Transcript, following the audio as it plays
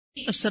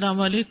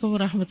السلام علیکم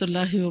ورحمۃ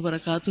اللہ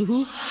وبرکاتہ.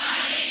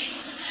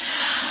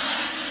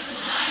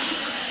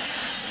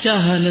 کیا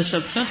حال ہے سب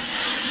کا؟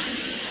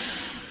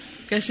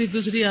 کیسی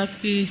گزری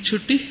آپ کی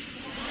چھٹی؟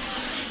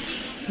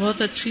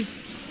 بہت اچھی.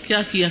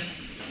 کیا کیا؟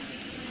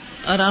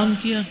 آرام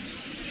کیا؟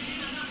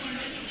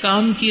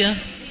 کام کیا؟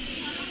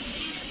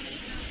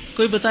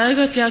 کوئی بتائے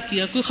گا کیا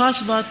کیا؟ کوئی خاص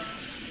بات،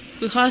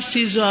 کوئی خاص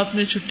چیز جو آپ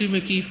نے چھٹی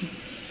میں کی ہو؟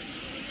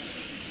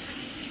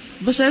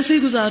 بس ایسے ہی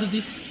گزار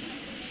دی؟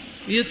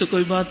 یہ تو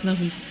کوئی بات نہ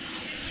ہوئی.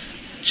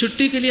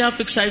 چھٹی کے لیے آپ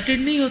ایکسائٹیڈ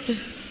نہیں ہوتے؟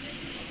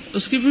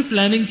 اس کی بھی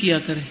پلاننگ کیا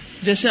کریں.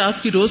 جیسے آپ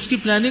کی روز کی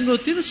پلاننگ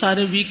ہوتی ہے نا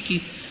سارے ویک کی،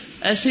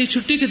 ایسے ہی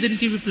چھٹی کے دن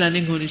کی بھی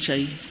پلاننگ ہونی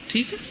چاہیے.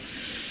 ٹھیک ہے،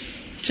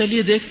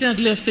 چلیے دیکھتے ہیں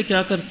اگلے ہفتے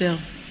کیا کرتے ہیں.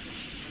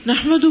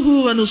 نحمده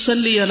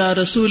ونصلی علی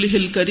رسولہ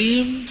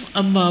الکریم،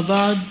 اما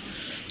بعد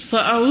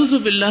فاعوذ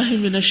باللہ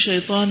من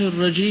الشیطان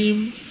الرجیم.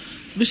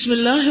 بسم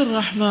اللہ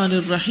الرحمن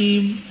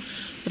الرحیم.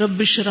 رب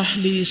اشرح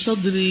لی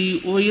صدری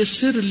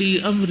ویسر لی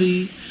امری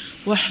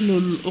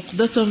واحلل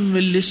عقدۃ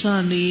من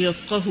لسانی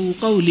یفقهوا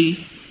قولی.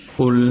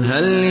 قل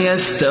هل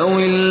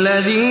يستوي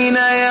الذين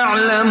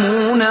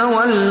يعلمون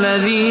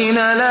والذين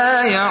لا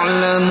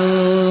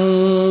يعلمون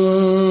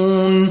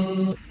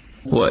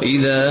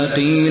وإذا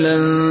قيل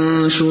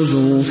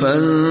انشزوا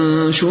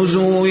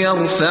فانشزوا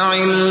يرفع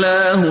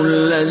الله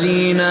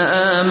الذين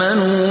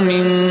آمنوا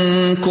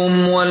منكم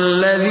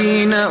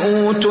والذين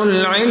أوتوا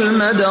العلم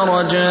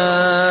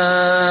درجات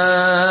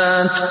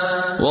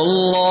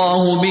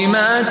والله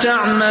بما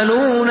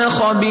تعملون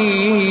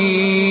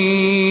خبير.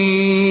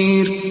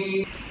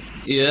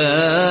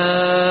 يا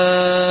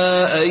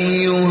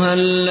أيها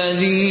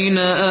الذين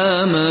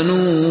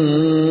آمنوا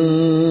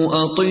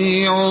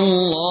أطيعوا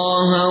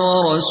الله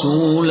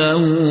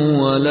ورسوله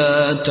ولا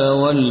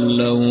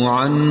تولوا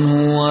عنه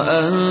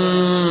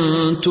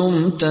وأنتم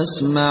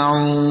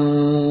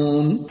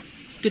تسمعون.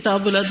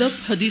 کتاب الادب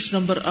حدیث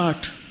نمبر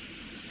 8.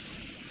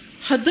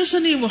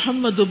 حدثني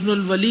محمد بن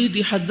الوليد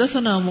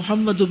حدثنا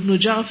محمد بن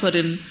جعفر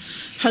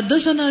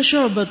حدثنا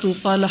شعبة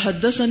قال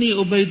حدثني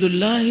عبيد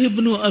الله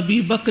بن أبي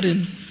بكر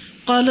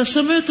قال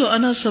سمعت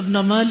انس بن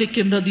مالک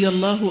رضی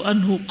اللہ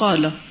عنہ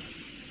قال.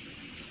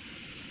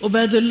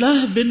 عبید اللہ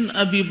بن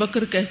ابی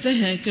بکر کہتے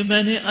ہیں کہ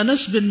میں نے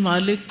انس بن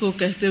مالک کو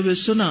کہتے ہوئے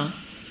سنا.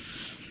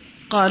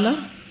 قال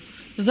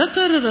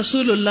ذکر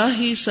رسول اللہ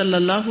صلی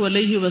اللہ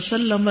علیہ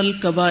وسلم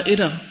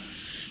الکبائر،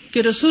 کہ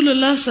رسول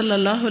اللہ صلی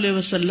اللہ علیہ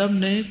وسلم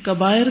نے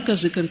کبائر کا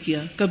ذکر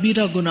کیا،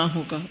 کبیرہ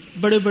گناہوں کا،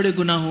 بڑے بڑے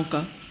گناہوں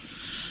کا.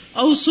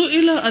 او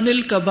سئل عن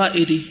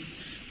الکبائر،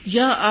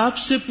 یا آپ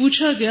سے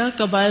پوچھا گیا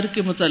کبائر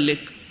کے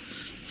متعلق.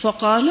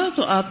 فقال،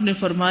 تو آپ نے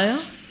فرمایا،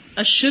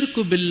 الشرک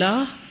باللہ،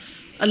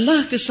 اللہ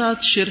کے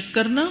ساتھ شرک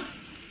کرنا،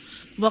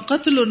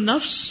 وقتل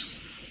النفس،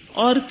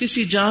 اور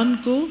کسی جان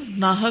کو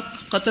ناحق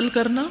قتل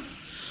کرنا،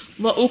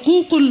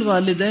 وعقوق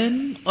الوالدین،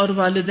 اور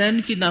والدین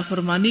کی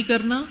نافرمانی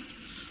کرنا.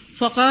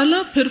 فقال،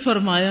 پھر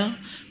فرمایا،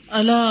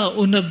 الا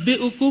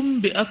انبئکم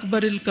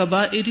باکبر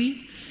الکبائر،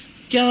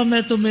 کیا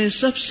میں تمہیں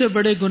سب سے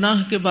بڑے گناہ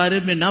کے بارے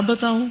میں نہ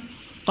بتاؤں؟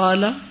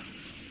 قال،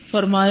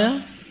 فرمایا،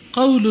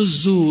 قول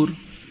الزور،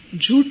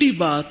 جھوٹی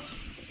بات.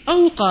 او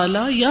قال،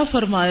 یا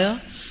فرمایا،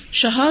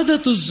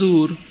 شہادت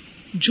الزور،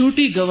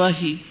 جھوٹی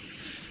گواہی.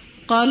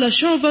 قال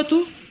شعبۃ،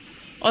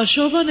 اور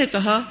شعبہ نے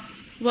کہا،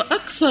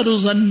 واکثر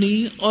ظنی،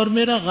 اور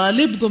میرا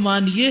غالب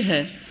گمان یہ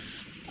ہے،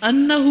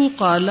 انہ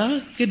قال،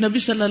 کہ نبی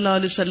صلی اللہ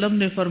علیہ وسلم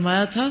نے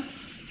فرمایا تھا،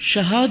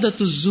 شہادت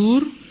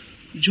الزور،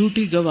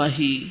 جھوٹی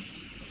گواہی.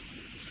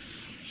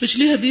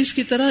 پچھلی حدیث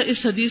کی طرح اس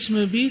حدیث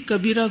میں بھی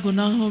کبیرہ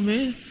گناہوں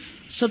میں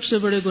سب سے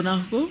بڑے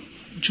گناہ کو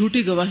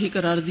جھوٹی گواہی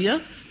قرار دیا،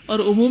 اور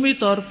عمومی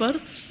طور پر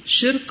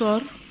شرک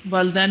اور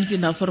والدین کی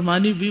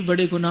نافرمانی بھی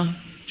بڑے گناہ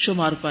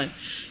شمار پائے.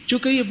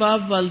 چونکہ یہ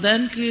باب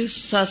والدین کے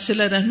ساتھ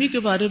صلہ رحمی کے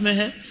بارے میں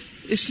ہے،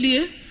 اس لیے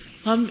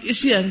ہم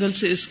اسی اینگل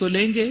سے اس کو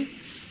لیں گے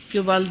کہ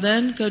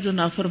والدین کا جو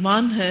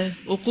نافرمان ہے،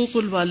 حقوق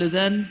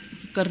الوالدین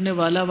کرنے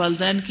والا،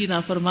 والدین کی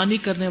نافرمانی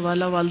کرنے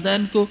والا،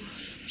 والدین کو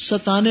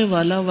ستانے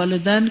والا،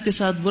 والدین کے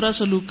ساتھ برا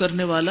سلوک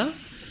کرنے والا،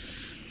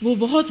 وہ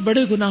بہت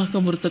بڑے گناہ کا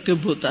مرتکب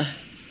ہوتا ہے.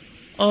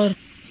 اور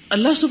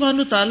اللہ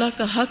سبحانہ تعالیٰ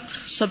کا حق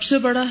سب سے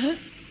بڑا ہے،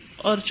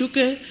 اور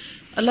چونکہ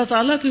اللہ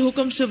تعالیٰ کے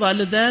حکم سے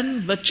والدین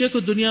بچے کو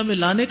دنیا میں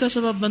لانے کا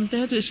سبب بنتے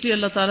ہیں، تو اس لیے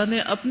اللہ تعالیٰ نے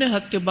اپنے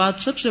حق کے بعد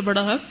سب سے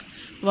بڑا حق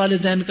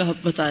والدین کا حق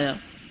بتایا.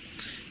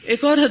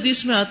 ایک اور حدیث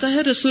میں آتا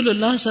ہے، رسول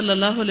اللہ صلی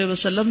اللہ علیہ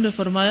وسلم نے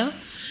فرمایا،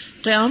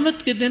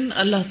 قیامت کے دن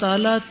اللہ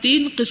تعالیٰ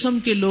 3 قسم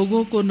کے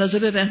لوگوں کو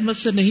نظر رحمت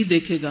سے نہیں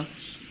دیکھے گا،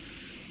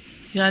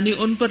 یعنی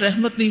ان پر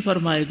رحمت نہیں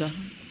فرمائے گا.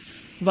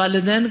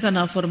 والدین کا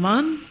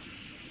نافرمان،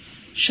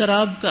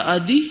 شراب کا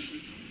عادی،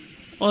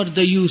 اور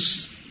دیوس.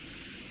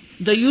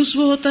 دیوس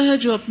وہ ہوتا ہے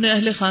جو اپنے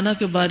اہل خانہ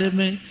کے بارے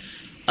میں،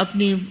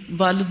 اپنی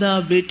والدہ،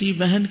 بیٹی،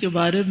 بہن کے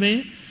بارے میں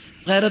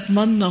غیرت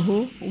مند نہ ہو،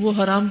 وہ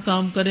حرام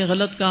کام کریں،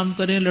 غلط کام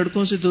کریں،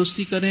 لڑکوں سے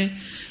دوستی کریں،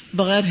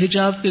 بغیر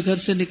حجاب کے گھر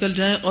سے نکل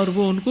جائیں، اور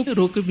وہ ان کو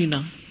روکے بھی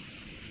نہ.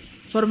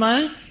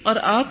 فرمایا، اور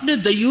آپ نے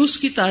دیوس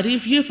کی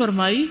تعریف یہ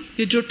فرمائی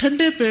کہ جو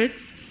ٹھنڈے پیٹ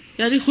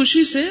یعنی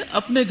خوشی سے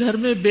اپنے گھر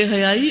میں بے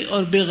حیائی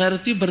اور بے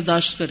غیرتی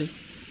برداشت کرے،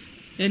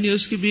 یعنی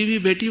اس کی بیوی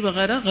بیٹی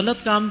وغیرہ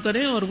غلط کام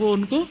کریں اور وہ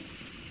ان کو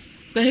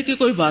کہے کہ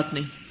کوئی بات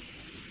نہیں.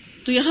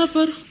 تو یہاں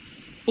پر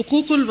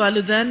حقوق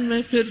الوالدین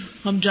میں پھر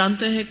ہم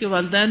جانتے ہیں کہ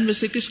والدین میں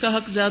سے کس کا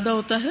حق زیادہ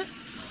ہوتا ہے؟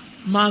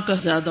 ماں کا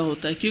زیادہ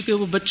ہوتا ہے، کیونکہ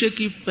وہ بچے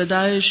کی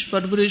پیدائش،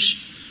 پرورش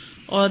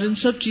اور ان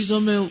سب چیزوں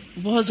میں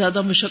بہت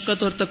زیادہ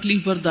مشقت اور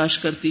تکلیف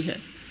برداشت کرتی ہے.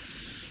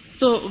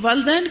 تو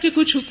والدین کے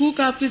کچھ حقوق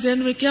آپ کے ذہن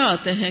میں کیا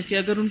آتے ہیں کہ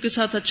اگر ان کے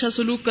ساتھ اچھا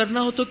سلوک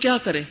کرنا ہو تو کیا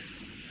کریں؟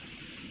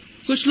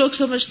 کچھ لوگ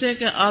سمجھتے ہیں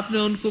کہ آپ نے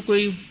ان کو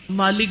کوئی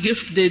مالی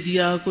گفٹ دے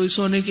دیا، کوئی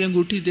سونے کی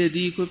انگوٹھی دے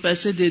دی، کوئی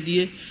پیسے دے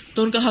دیے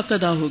تو ان کا حق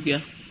ادا ہو گیا.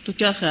 تو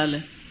کیا خیال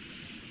ہے؟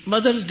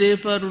 مدرز ڈے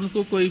پر ان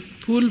کو کوئی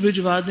پھول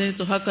بھجوا دیں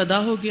تو حق ادا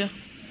ہو گیا؟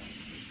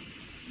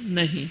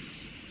 نہیں.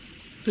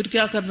 پھر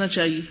کیا کرنا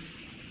چاہیے؟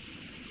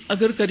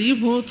 اگر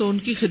قریب ہو تو ان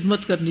کی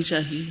خدمت کرنی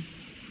چاہیے،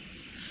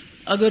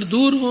 اگر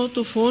دور ہو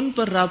تو فون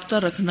پر رابطہ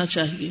رکھنا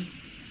چاہیے،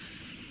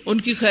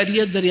 ان کی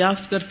خیریت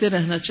دریافت کرتے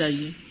رہنا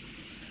چاہیے،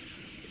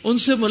 ان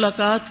سے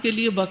ملاقات کے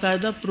لیے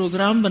باقاعدہ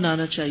پروگرام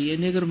بنانا چاہیے.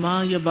 یعنی اگر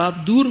ماں یا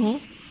باپ دور ہوں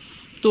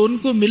تو ان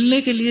کو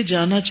ملنے کے لیے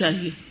جانا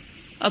چاہیے،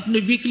 اپنے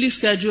ویکلی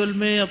اسکیجول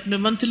میں، اپنے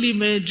منتھلی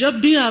میں، جب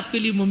بھی آپ کے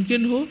لیے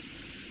ممکن ہو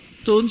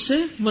تو ان سے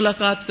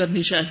ملاقات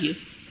کرنی چاہیے.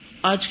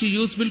 آج کی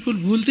یوتھ بالکل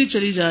بھولتی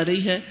چلی جا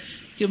رہی ہے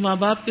کہ ماں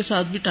باپ کے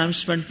ساتھ بھی ٹائم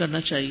سپینڈ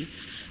کرنا چاہیے.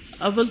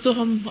 اول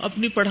تو ہم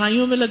اپنی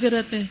پڑھائیوں میں لگے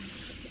رہتے ہیں،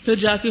 پھر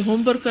جا کے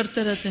ہوم ورک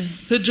کرتے رہتے ہیں،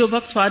 پھر جو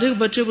وقت فارغ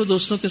بچے وہ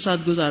دوستوں کے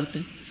ساتھ گزارتے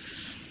ہیں.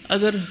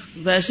 اگر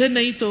ویسے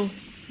نہیں تو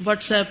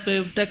واٹس ایپ پہ،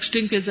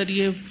 ٹیکسٹنگ کے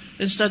ذریعے،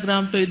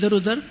 انسٹاگرام پہ ادھر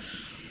ادھر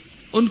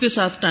ان کے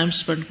ساتھ ٹائم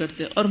سپینڈ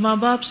کرتے ہیں. اور ماں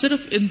باپ صرف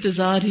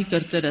انتظار ہی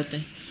کرتے رہتے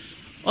ہیں،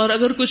 اور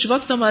اگر کچھ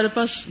وقت ہمارے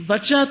پاس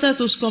بچ جاتا ہے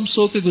تو اس کو ہم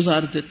سو کے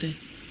گزار دیتے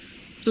ہیں.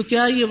 تو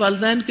کیا یہ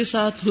والدین کے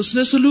ساتھ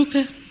حسن سلوک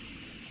ہے؟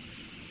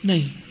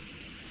 نہیں.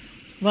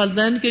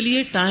 والدین کے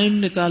لیے ٹائم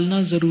نکالنا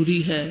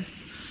ضروری ہے،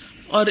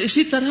 اور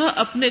اسی طرح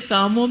اپنے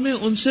کاموں میں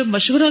ان سے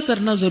مشورہ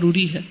کرنا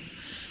ضروری ہے.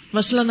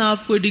 مثلاً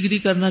آپ کوئی ڈگری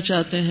کرنا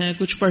چاہتے ہیں،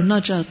 کچھ پڑھنا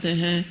چاہتے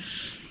ہیں،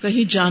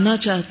 کہیں جانا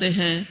چاہتے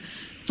ہیں،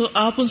 تو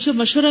آپ ان سے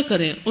مشورہ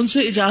کریں، ان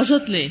سے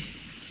اجازت لیں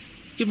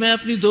کہ میں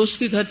اپنی دوست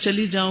کے گھر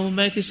چلی جاؤں،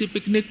 میں کسی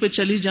پکنک پہ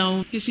چلی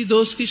جاؤں، کسی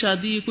دوست کی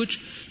شادی کچھ.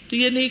 تو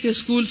یہ نہیں کہ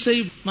اسکول سے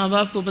ہی ماں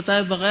باپ کو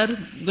بتائے بغیر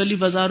گلی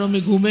بازاروں میں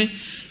گھومے،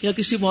 یا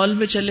کسی مال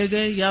میں چلے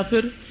گئے، یا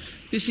پھر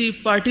کسی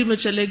پارٹی میں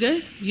چلے گئے،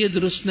 یہ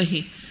درست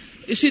نہیں.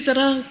 اسی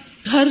طرح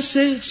گھر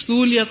سے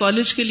اسکول یا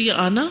کالج کے لیے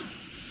آنا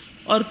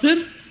اور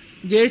پھر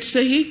گیٹ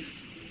سے ہی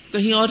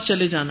کہیں اور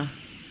چلے جانا،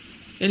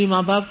 یعنی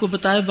ماں باپ کو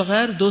بتائے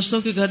بغیر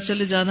دوستوں کے گھر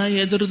چلے جانا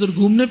یا ادھر ادھر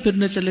گھومنے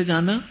پھرنے چلے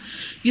جانا،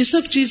 یہ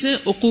سب چیزیں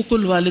حقوق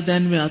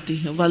الوالدین میں آتی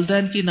ہیں،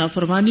 والدین کی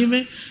نافرمانی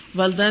میں،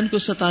 والدین کو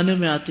ستانے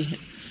میں آتی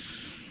ہیں.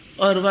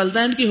 اور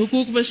والدین کے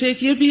حقوق میں سے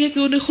ایک یہ بھی ہے کہ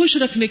انہیں خوش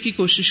رکھنے کی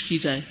کوشش کی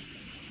جائے،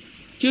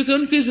 کیونکہ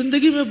ان کی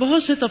زندگی میں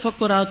بہت سے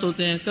تفکرات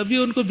ہوتے ہیں. کبھی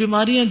ان کو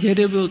بیماریاں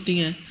گھیرے ہوئے ہوتی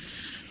ہیں،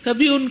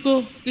 کبھی ان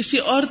کو کسی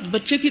اور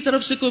بچے کی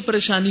طرف سے کوئی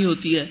پریشانی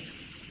ہوتی ہے.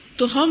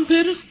 تو ہم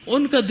پھر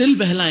ان کا دل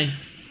بہلائیں،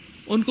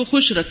 ان کو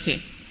خوش رکھیں.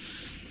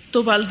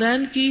 تو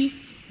والدین کی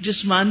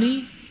جسمانی،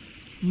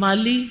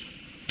 مالی،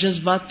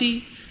 جذباتی،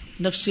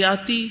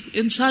 نفسیاتی،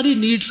 ان ساری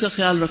نیڈز کا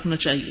خیال رکھنا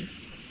چاہیے.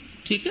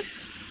 ٹھیک ہے؟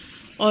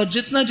 اور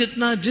جتنا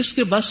جتنا جس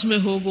کے بس میں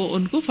ہو وہ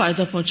ان کو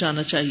فائدہ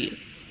پہنچانا چاہیے.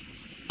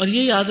 اور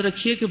یہ یاد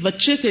رکھیے کہ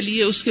بچے کے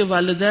لیے اس کے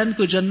والدین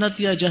کو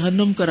جنت یا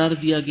جہنم قرار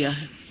دیا گیا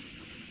ہے.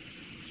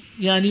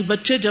 یعنی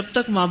بچے جب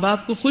تک ماں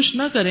باپ کو خوش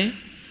نہ کریں،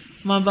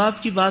 ماں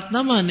باپ کی بات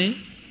نہ مانیں،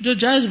 جو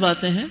جائز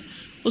باتیں ہیں،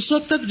 اس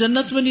وقت تک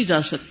جنت میں نہیں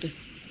جا سکتے.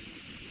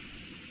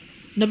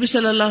 نبی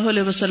صلی اللہ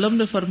علیہ وسلم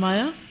نے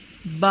فرمایا،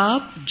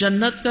 باپ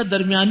جنت کا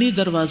درمیانی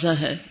دروازہ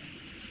ہے،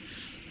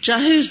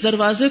 چاہے اس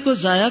دروازے کو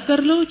ضائع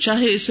کر لو،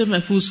 چاہے اسے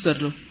محفوظ کر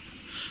لو.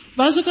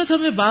 بعض اوقات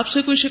ہمیں باپ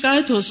سے کوئی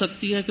شکایت ہو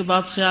سکتی ہے کہ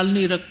باپ خیال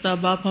نہیں رکھتا،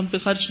 باپ ہم پہ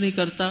خرچ نہیں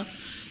کرتا،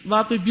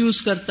 باپ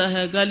ابیوز کرتا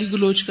ہے، گالی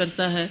گلوچ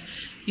کرتا ہے،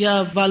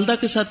 یا والدہ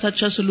کے ساتھ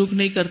اچھا سلوک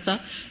نہیں کرتا.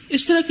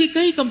 اس طرح کی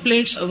کئی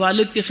کمپلینٹس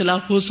والد کے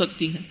خلاف ہو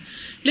سکتی ہیں.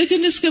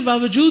 لیکن اس کے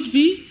باوجود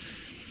بھی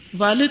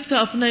والد کا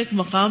اپنا ایک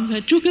مقام ہے.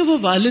 چونکہ وہ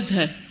والد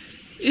ہے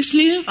اس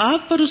لیے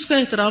آپ پر اس کا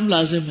احترام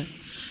لازم ہے.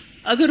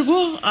 اگر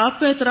وہ آپ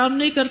کا احترام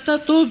نہیں کرتا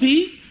تو بھی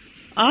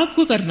آپ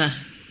کو کرنا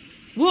ہے.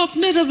 وہ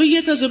اپنے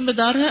رویے کا ذمہ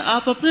دار ہے،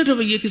 آپ اپنے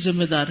رویے کی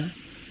ذمہ دار ہیں.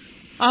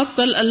 آپ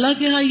کل اللہ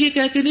کے ہاں یہ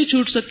کہہ کے نہیں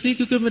چھوٹ سکتی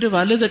کیونکہ میرے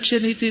والد اچھے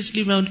نہیں تھے اس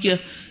لیے میں ان کی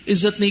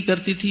عزت نہیں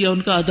کرتی تھی یا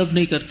ان کا ادب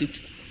نہیں کرتی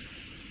تھی.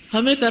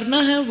 ہمیں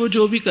کرنا ہے وہ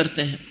جو بھی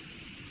کرتے ہیں.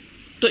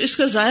 تو اس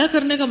کا ضائع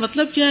کرنے کا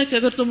مطلب کیا ہے کہ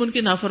اگر تم ان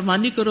کی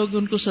نافرمانی کرو گے،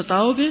 ان کو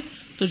ستاؤ گے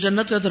تو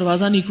جنت کا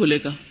دروازہ نہیں کھلے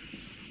گا.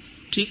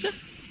 ٹھیک ہے؟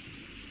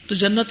 تو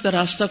جنت کا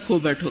راستہ کھو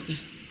بیٹھو گے.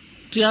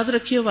 تو یاد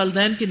رکھیے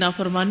والدین کی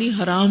نافرمانی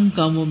حرام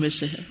کاموں میں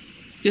سے ہے.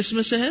 کس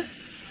میں سے ہے؟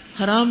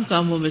 حرام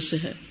کاموں میں سے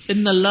ہے.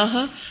 ان اللہ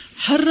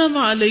حرم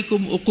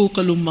علیکم عقوق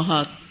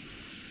الامہات،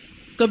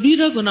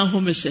 کبیرہ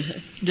گناہوں میں سے ہے،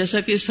 جیسا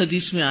کہ اس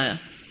حدیث میں آیا.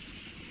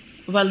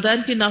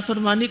 والدین کی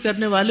نافرمانی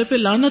کرنے والے پہ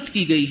لعنت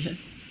کی گئی ہے.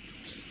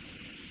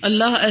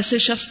 اللہ ایسے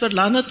شخص پر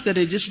لعنت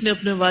کرے جس نے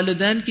اپنے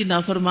والدین کی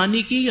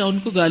نافرمانی کی یا ان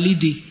کو گالی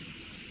دی.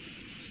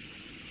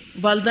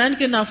 والدین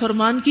کے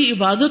نافرمان کی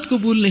عبادت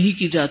قبول نہیں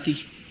کی جاتی.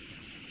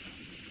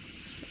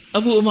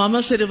 ابو امامہ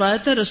سے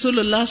روایت ہے رسول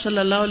اللہ صلی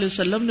اللہ علیہ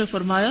وسلم نے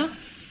فرمایا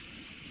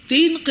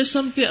 3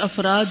 قسم کے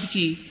افراد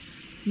کی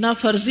نہ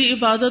فرضی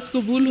عبادت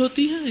قبول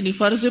ہوتی ہے یعنی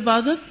فرض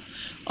عبادت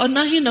اور نہ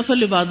ہی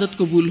نفل عبادت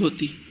قبول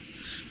ہوتی.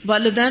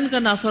 والدین کا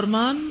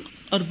نافرمان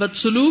اور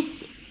بدسلوک،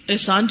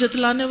 احسان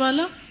جتلانے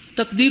والا،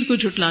 تقدیر کو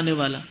جھٹلانے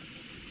والا.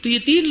 تو یہ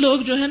 3 لوگ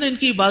جو ہے نا ان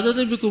کی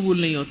عبادتیں بھی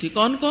قبول نہیں ہوتی.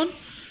 کون کون؟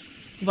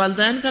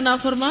 والدین کا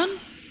نافرمان،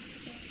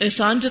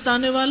 احسان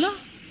جتانے والا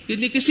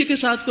یعنی کسی کے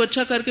ساتھ کو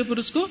اچھا کر کے پھر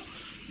اس کو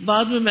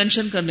بعد میں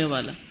مینشن کرنے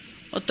والا،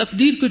 اور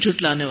تقدیر کو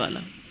جھٹلانے والا.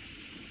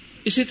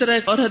 اسی طرح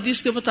ایک اور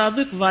حدیث کے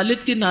مطابق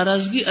والد کی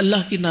ناراضگی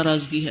اللہ کی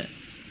ناراضگی ہے.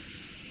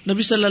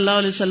 نبی صلی اللہ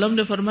علیہ وسلم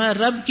نے فرمایا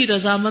رب کی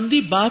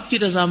رضامندی باپ کی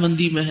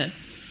رضامندی میں ہے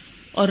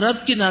اور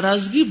رب کی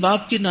ناراضگی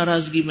باپ کی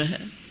ناراضگی میں ہے.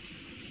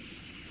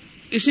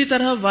 اسی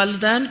طرح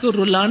والدین کو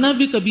رلانا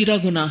بھی کبیرہ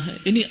گناہ ہے،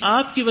 یعنی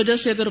آپ کی وجہ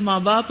سے اگر ماں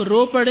باپ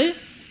رو پڑے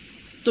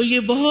تو یہ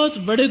بہت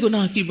بڑے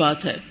گناہ کی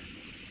بات ہے.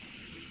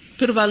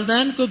 پھر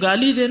والدین کو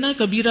گالی دینا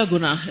کبیرہ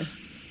گناہ ہے.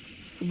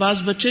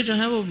 بعض بچے جو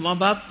ہیں وہ ماں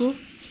باپ کو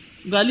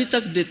گالی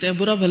تک دیتے ہیں،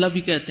 برا بھلا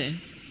بھی کہتے ہیں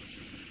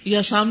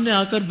یا سامنے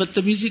آ کر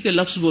بدتمیزی کے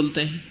لفظ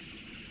بولتے ہیں.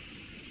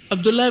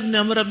 عبداللہ ابن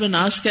عمر بن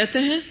عاص کہتے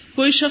ہیں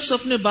کوئی شخص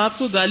اپنے باپ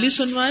کو گالی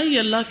سنوائے یہ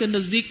اللہ کے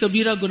نزدیک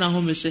کبیرہ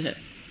گناہوں میں سے ہے.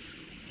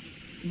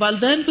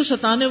 والدین کو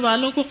ستانے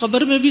والوں کو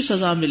قبر میں بھی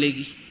سزا ملے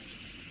گی.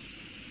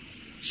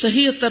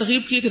 صحیح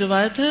ترغیب کی ایک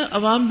روایت ہے،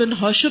 عوام بن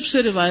حوشب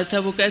سے روایت ہے،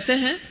 وہ کہتے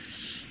ہیں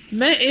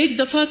میں ایک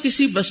دفعہ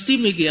کسی بستی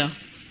میں گیا،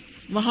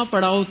 وہاں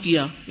پڑاؤ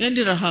کیا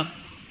یعنی رہا.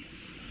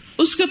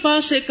 اس کے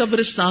پاس ایک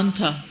قبرستان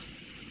تھا.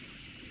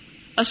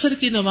 عصر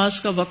کی نماز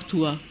کا وقت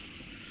ہوا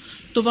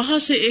تو وہاں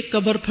سے ایک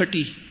قبر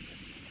پھٹی.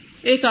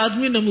 ایک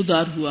آدمی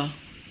نمودار ہوا،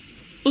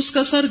 اس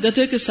کا سر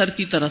گدھے کے سر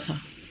کی طرح تھا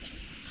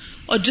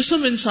اور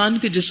جسم انسان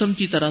کے جسم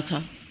کی طرح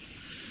تھا.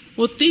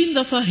 وہ 3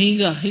 دفعہ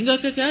ہینگا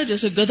کہ کیا ہے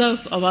جیسے گدھا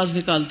آواز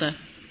نکالتا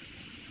ہے.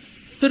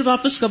 پھر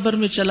واپس قبر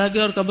میں چلا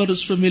گیا اور قبر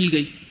اس پہ مل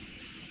گئی.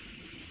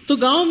 تو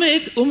گاؤں میں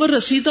ایک عمر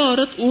رسیدہ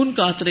عورت اون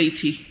کاٹ رہی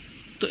تھی.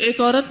 تو ایک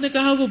عورت نے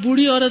کہا وہ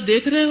بوڑھی عورت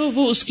دیکھ رہے ہو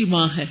وہ اس کی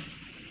ماں ہے،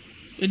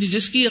 یعنی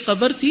جس کی یہ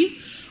قبر تھی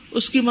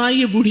اس کی ماں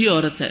یہ بوڑھی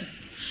عورت ہے.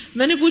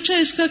 میں نے پوچھا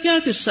اس کا کیا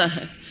قصہ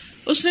ہے؟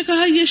 اس نے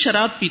کہا یہ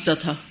شراب پیتا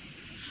تھا،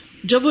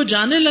 جب وہ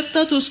جانے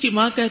لگتا تو اس کی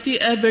ماں کہتی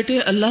اے بیٹے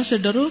اللہ سے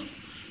ڈرو،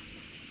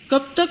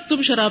 کب تک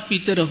تم شراب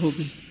پیتے رہو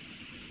گے؟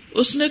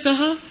 اس نے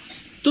کہا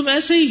تم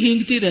ایسے ہی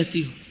ہینگتی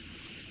رہتی ہو،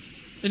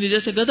 یعنی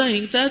جیسے گدھا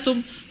ہینگتا ہے تم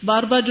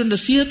بار بار جو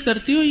نصیحت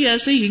کرتی ہو یہ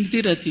ایسے ہی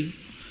ہینگتی رہتی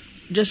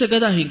ہو جیسے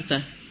گدھا ہینگتا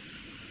ہے.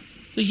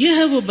 تو یہ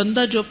ہے وہ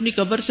بندہ جو اپنی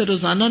قبر سے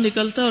روزانہ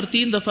نکلتا ہے اور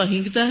 3 دفعہ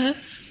ہینگتا ہے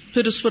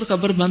پھر اس پر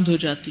قبر بند ہو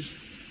جاتی،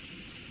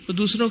 تو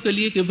دوسروں کے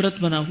لیے ایک عبرت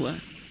بنا ہوا ہے.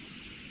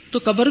 تو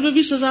قبر میں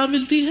بھی سزا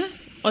ملتی ہے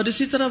اور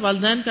اسی طرح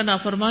والدین کا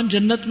نافرمان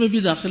جنت میں بھی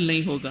داخل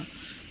نہیں ہوگا،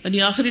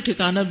 یعنی آخری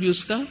ٹھکانہ بھی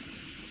اس کا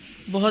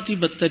بہت ہی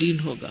بدترین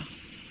ہوگا.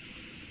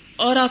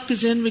 اور آپ کے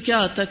ذہن میں کیا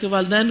آتا ہے کہ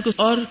والدین کو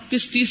اور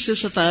کس چیز سے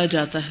ستایا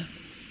جاتا ہے؟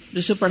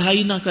 جیسے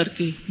پڑھائی نہ کر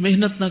کے،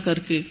 محنت نہ کر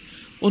کے،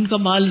 ان کا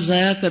مال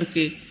ضائع کر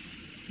کے،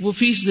 وہ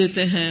فیس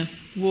دیتے ہیں،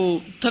 وہ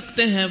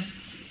تھکتے ہیں،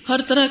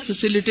 ہر طرح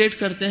فیسیلیٹیٹ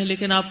کرتے ہیں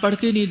لیکن آپ پڑھ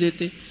کے نہیں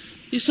دیتے.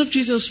 یہ سب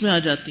چیزیں اس میں آ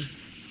جاتی.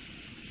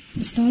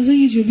 استاذہ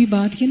یہ جو بھی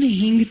بات کی نا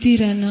ہینگتی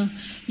رہنا،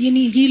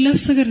 یعنی یہ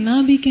لفظ اگر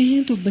نہ بھی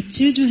کہیں تو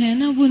بچے جو ہیں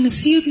نا وہ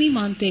نصیحت نہیں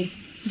مانتے.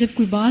 جب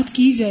کوئی بات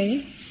کی جائے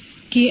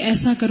کہ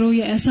ایسا کرو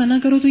یا ایسا نہ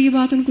کرو تو یہ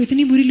بات ان کو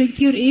اتنی بری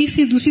لگتی ہے اور ایک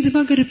سے دوسری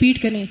دفعہ اگر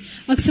ریپیٹ کریں.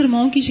 اکثر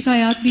ماؤں کی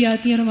شکایات بھی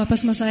آتی ہیں اور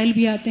واپس مسائل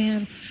بھی آتے ہیں.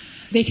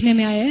 دیکھنے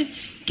میں آیا ہے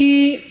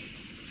کہ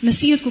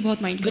نصیحت کو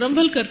بہت مائنڈ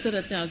گرمبل کرتے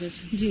رہتے ہیں آگے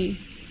سے. جی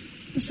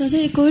استاذہ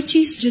ایک اور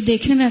چیز جو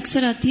دیکھنے میں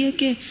اکثر آتی ہے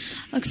کہ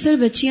اکثر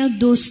بچیاں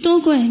دوستوں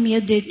کو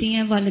اہمیت دیتی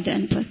ہیں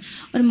والدین پر،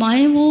 اور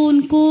مائیں وہ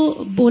ان کو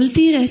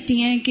بولتی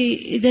رہتی ہیں کہ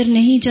ادھر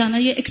نہیں جانا،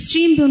 یا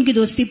ایکسٹریم پہ ان کی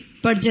دوستی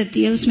پڑ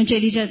جاتی ہے، اس میں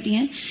چلی جاتی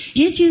ہیں.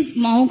 یہ چیز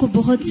ماؤں کو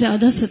بہت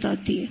زیادہ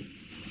ستاتی ہے.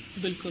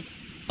 بالکل.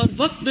 اور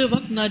وقت بے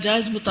وقت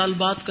ناجائز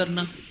مطالبات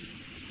کرنا.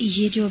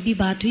 یہ جو ابھی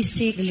بات ہوئی اس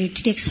سے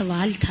ریلیٹڈ ایک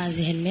سوال تھا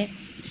ذہن میں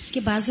کہ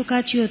بعض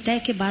اوقات یہ ہوتا ہے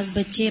کہ بعض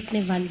بچے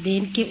اپنے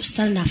والدین کے اس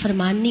طرح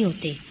نافرمان نہیں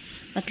ہوتے،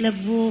 مطلب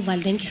وہ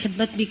والدین کی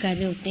خدمت بھی کر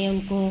رہے ہوتے ہیں، ان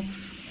کو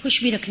خوش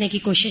بھی رکھنے کی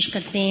کوشش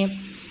کرتے ہیں،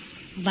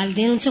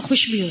 والدین ان سے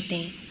خوش بھی ہوتے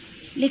ہیں،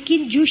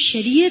 لیکن جو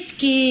شریعت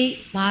کے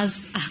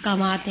بعض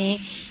احکامات ہیں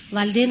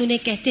والدین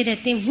انہیں کہتے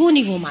رہتے ہیں وہ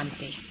نہیں وہ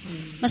مانتے.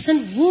 مثلا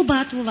وہ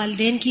بات وہ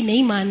والدین کی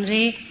نہیں مان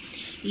رہے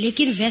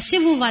لیکن ویسے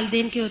وہ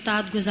والدین کے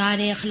اطاعت گزار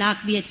ہیں،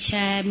 اخلاق بھی اچھا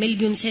ہے، مل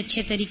بھی ان سے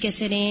اچھے طریقے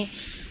سے رہیں.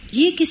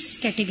 یہ کس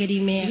کیٹیگری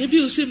میں ہے؟ یہ بھی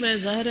اسی میں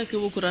ظاہر ہے کہ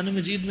وہ قرآن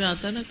مجید میں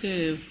آتا ہے نا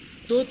کہ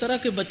 2 طرح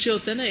کے بچے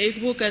ہوتے ہیں نا. ایک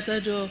وہ کہتا ہے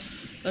جو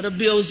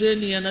ربی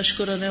اوزینی ان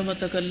اشکر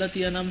نعمتک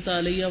التی انعمت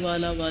علی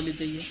وعلی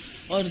والدی،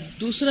 اور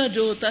دوسرا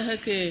جو ہوتا ہے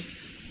کہ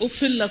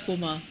افل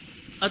لکما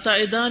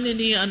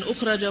اتعداننی ان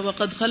اخرج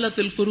وقد خلت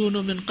القرون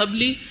من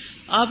قبلی.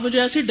 آپ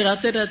مجھے ایسے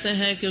ڈراتے رہتے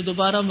ہیں کہ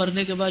دوبارہ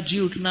مرنے کے بعد جی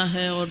اٹھنا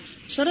ہے، اور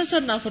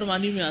سراسر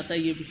نافرمانی میں آتا ہے.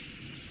 یہ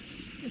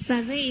بھی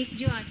سادہ ایک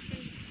جو آج کل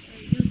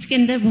یوتھ کے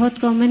اندر بہت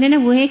کامن ہے نا،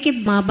 وہ ہے کہ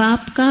ماں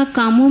باپ کا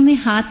کاموں میں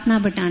ہاتھ نہ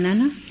بٹانا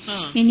نا.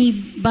 ہاں یعنی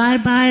بار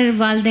بار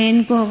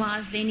والدین کو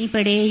آواز دینی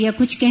پڑے یا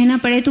کچھ کہنا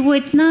پڑے تو وہ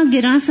اتنا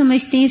گراں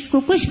سمجھتے ہیں اس کو,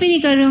 کچھ بھی نہیں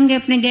کر رہے ہوں گے,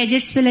 اپنے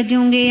گیجٹس پہ لگے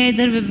ہوں گے یا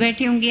ادھر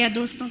بیٹھے ہوں گے یا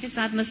دوستوں کے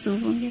ساتھ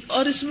مصروف ہوں گے.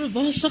 اور اس میں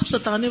بہت سخت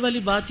ستانے والی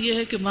بات یہ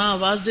ہے کہ ماں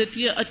آواز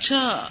دیتی ہے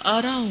اچھا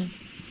آ رہا ہوں,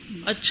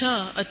 اچھا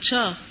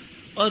اچھا,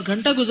 اور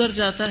گھنٹہ گزر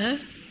جاتا ہے.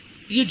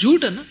 یہ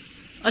جھوٹ ہے نا,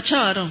 اچھا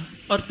آ رہا ہوں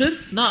اور پھر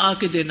نہ آ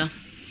کے دینا.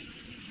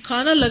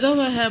 کھانا لگا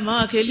ہوا ہے, ماں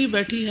اکیلی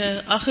بیٹھی ہے,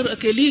 آخر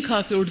اکیلی ہی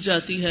کھا کے اٹھ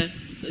جاتی ہے.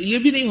 یہ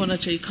بھی نہیں ہونا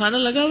چاہیے. کھانا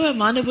لگا ہوا ہے,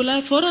 ماں نے بلایا,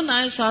 فوراً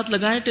آئے, ساتھ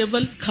لگائیں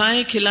ٹیبل,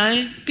 کھائیں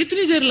کھلائیں.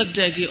 کتنی دیر لگ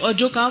جائے گی, اور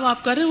جو کام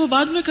آپ کریں وہ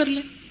بعد میں کر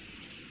لیں.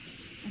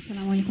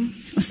 السلام علیکم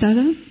استاذہ.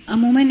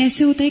 عموماً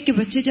ایسے ہوتا ہے کہ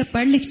بچے جب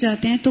پڑھ لکھ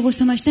جاتے ہیں تو وہ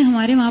سمجھتے ہیں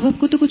ہمارے ماں باپ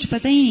کو تو کچھ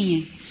پتہ ہی نہیں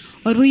ہے,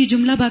 اور وہ یہ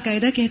جملہ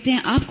باقاعدہ کہتے ہیں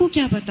آپ کو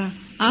کیا پتا,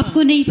 آپ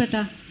کو نہیں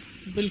پتا.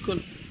 بالکل,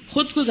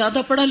 خود کو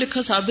زیادہ پڑھا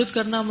لکھا ثابت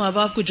کرنا, ماں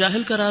باپ کو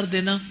جاہل قرار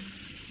دینا.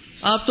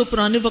 آپ تو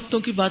پرانے وقتوں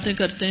کی باتیں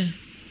کرتے ہیں.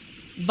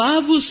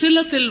 باب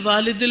صلۃ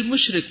الوالد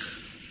المشرک,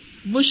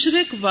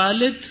 مشرک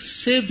والد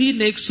سے بھی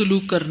نیک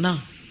سلوک کرنا.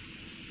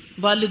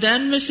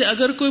 والدین میں سے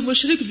اگر کوئی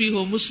مشرک بھی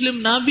ہو, مسلم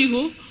نہ بھی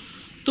ہو,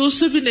 تو اس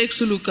سے بھی نیک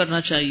سلوک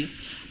کرنا چاہیے.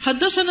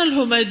 حدثنا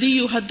الحمیدی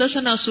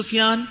حدثنا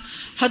سفیان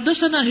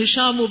حدثنا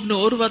ہشام بن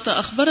عروۃ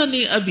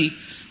اخبرنی ابی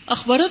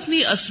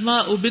اخبرتنی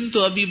اسماء بنت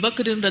ابی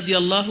بکر رضی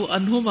اللہ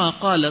عنہما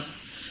قالت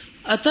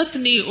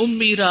اتتنی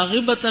امی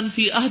راغبۃ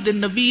فی عہد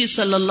النبی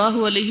صلی اللہ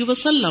علیہ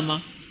وسلم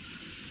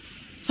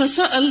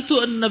فسألت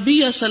النبی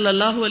صلی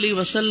اللہ علیہ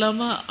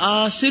وسلم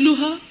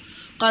آصلها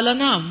قال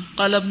نعم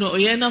قال ابن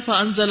عیینہ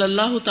فانزل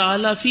اللہ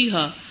تعالی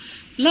فیہا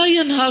لا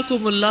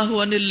ينہاکم اللہ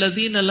عن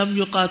الذین لم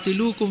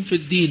یقاتلوکم فی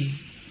الدین.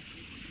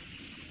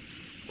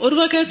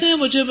 عروہ کہتے ہیں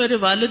مجھے میرے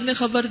والد نے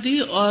خبر دی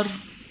اور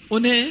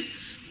انہیں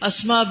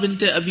اسماء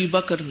بنت ابی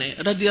بکر نے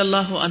رضی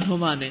اللہ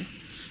عنہما نے.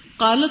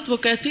 قالت, وہ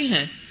کہتی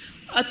ہیں,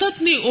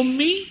 اتتنی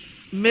امی,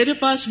 میرے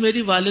پاس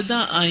میری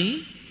والدہ آئیں,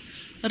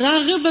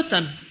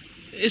 راغبتن,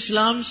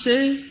 اسلام سے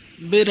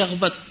بے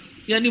رغبت,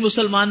 یعنی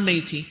مسلمان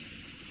نہیں تھی,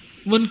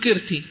 منکر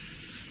تھی.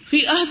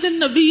 فی عہد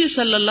النبی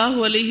صلی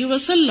اللہ علیہ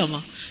وسلم,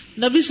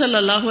 نبی صلی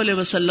اللہ علیہ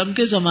وسلم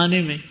کے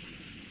زمانے میں,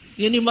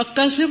 یعنی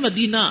مکہ سے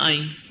مدینہ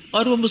آئیں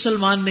اور وہ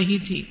مسلمان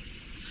نہیں تھی.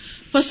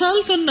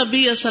 فسألت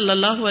النبی صلی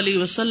اللہ علیہ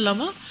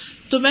وسلم,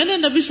 تو میں نے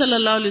نبی صلی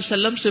اللہ علیہ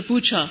وسلم سے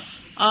پوچھا,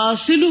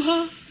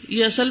 آصلها,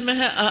 یہ اصل میں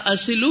ہے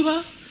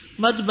آصلها,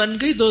 مد بن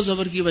گئی دو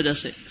زبر کی وجہ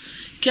سے,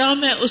 کیا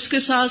میں اس کے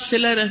ساتھ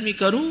صلہ رحمی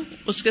کروں,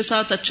 اس کے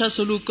ساتھ اچھا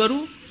سلوک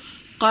کروں؟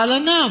 قال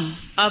نعم,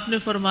 آپ نے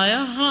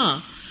فرمایا ہاں.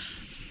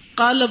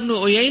 قال ابن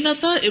عیینہ,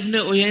 ابن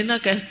عیینہ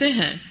کہتے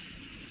ہیں,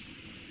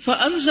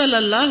 فانزل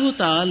اللہ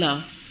تعالی,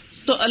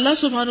 تو اللہ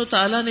سبحانہ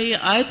تعالی نے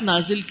یہ آیت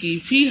نازل کی,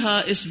 فیہا,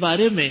 اس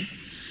بارے میں,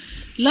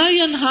 لا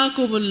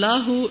ینہاکم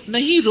اللہ,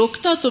 نہیں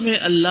روکتا تمہیں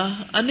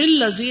اللہ, ان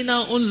الذین,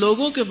 ان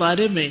لوگوں کے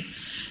بارے میں,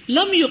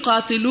 لم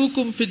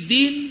یقاتلوکم فی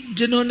الدین,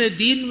 جنہوں نے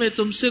دین میں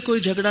تم سے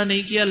کوئی جھگڑا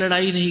نہیں کیا,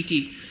 لڑائی نہیں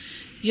کی.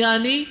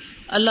 یعنی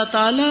اللہ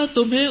تعالیٰ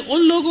تمہیں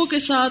ان لوگوں کے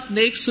ساتھ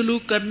نیک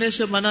سلوک کرنے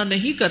سے منع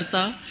نہیں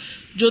کرتا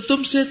جو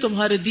تم سے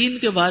تمہارے دین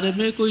کے بارے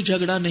میں کوئی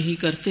جھگڑا نہیں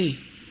کرتے.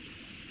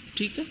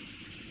 ٹھیک ہے,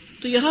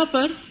 تو یہاں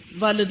پر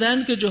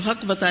والدین کے جو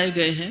حق بتائے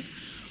گئے ہیں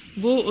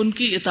وہ ان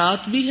کی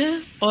اطاعت بھی ہے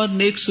اور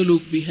نیک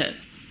سلوک بھی ہے.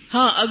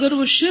 ہاں, اگر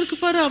وہ شرک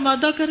پر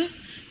آمادہ کرے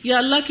یا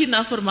اللہ کی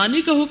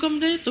نافرمانی کا حکم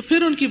دے تو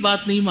پھر ان کی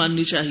بات نہیں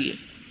ماننی چاہیے.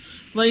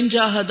 وَإِن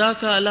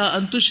جَاهَدَاكَ عَلَىٰ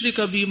أَن تُشْرِكَ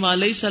بِي مَا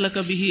لَيْسَ لَكَ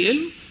بِهِ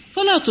عِلْمٌ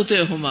فَلَا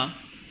تُطِعْهُمَا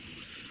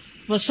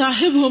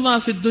وَصَاحِبْهُمَا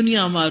فِي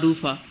الدُّنْيَا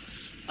مَعْرُوفًا,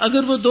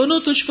 اگر وہ دونوں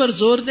تجھ پر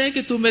زور دیں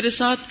کہ تو میرے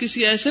ساتھ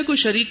کسی ایسے کو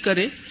شریک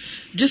کرے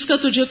جس کا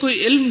تجھے کوئی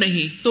علم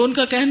نہیں, تو ان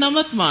کا کہنا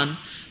مت مان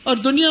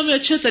اور دنیا میں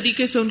اچھے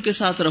طریقے سے ان کے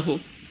ساتھ رہو.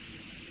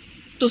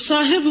 تو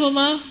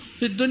صاحبہما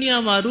فی الدنیا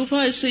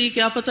معروفا, اس سے یہ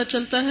کیا پتہ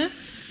چلتا ہے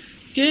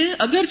کہ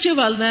اگرچہ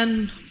والدین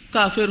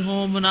کافر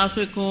ہوں,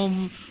 منافق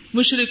ہوں,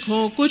 مشرک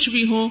ہوں, کچھ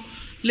بھی ہوں,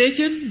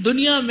 لیکن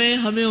دنیا میں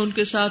ہمیں ان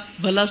کے ساتھ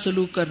بھلا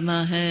سلوک کرنا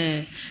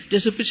ہے.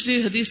 جیسے پچھلی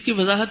حدیث کی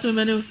وضاحت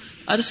میں نے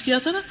عرض کیا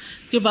تھا نا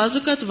کہ بعض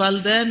اوقات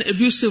والدین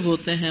ابیوسو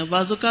ہوتے ہیں,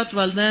 بعض اوقات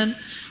والدین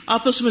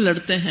آپس میں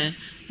لڑتے ہیں,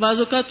 بعض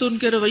اوقات ان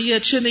کے رویے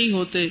اچھے نہیں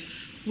ہوتے,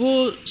 وہ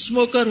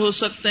اسموکر ہو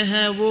سکتے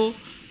ہیں, وہ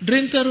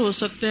ڈرنکر ہو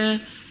سکتے ہیں,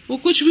 وہ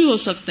کچھ بھی ہو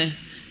سکتے ہیں,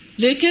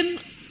 لیکن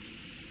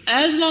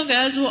ایز لانگ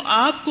ایز وہ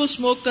آپ کو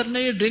اسموک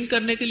کرنے یا ڈرنک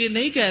کرنے کے لیے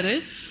نہیں کہہ رہے,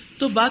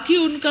 تو باقی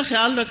ان کا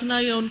خیال رکھنا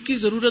یا ان کی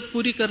ضرورت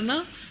پوری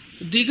کرنا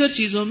دیگر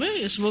چیزوں میں,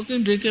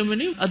 اسموکنگ ڈرنکنگ میں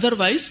نہیں, ادر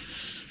وائز,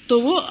 تو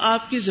وہ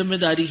آپ کی ذمہ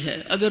داری ہے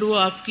اگر وہ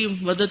آپ کی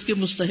مدد کے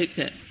مستحق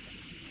ہے.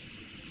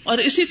 اور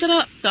اسی طرح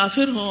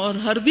کافر ہوں اور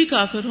حربی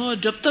کافر ہوں,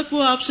 جب تک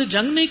وہ آپ سے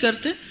جنگ نہیں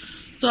کرتے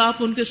تو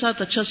آپ ان کے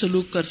ساتھ اچھا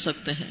سلوک کر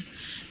سکتے ہیں.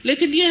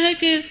 لیکن یہ ہے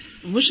کہ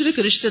مشرک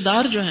رشتہ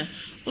دار جو ہیں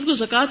ان کو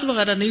زکوٰۃ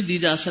وغیرہ نہیں دی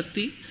جا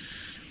سکتی,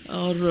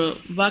 اور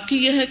باقی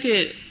یہ ہے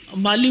کہ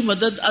مالی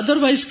مدد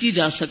ادروائز کی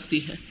جا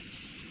سکتی ہے.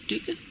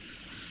 ٹھیک ہے,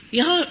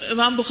 یہاں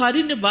امام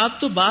بخاری نے باب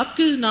تو باپ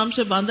کے نام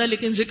سے باندھا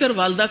لیکن ذکر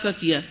والدہ کا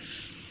کیا,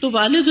 تو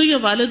والد ہو یا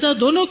والدہ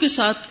دونوں کے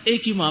ساتھ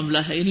ایک ہی معاملہ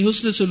ہے, یعنی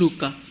حسن سلوک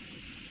کا.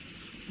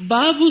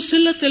 باب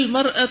صلۃ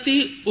المرأۃ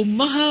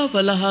امہا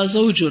ولہا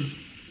زوج,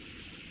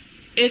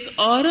 ایک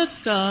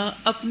عورت کا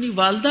اپنی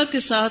والدہ کے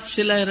ساتھ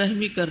صلہ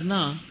رحمی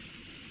کرنا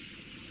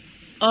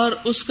اور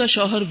اس کا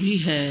شوہر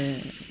بھی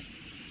ہے،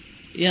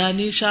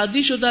 یعنی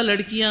شادی شدہ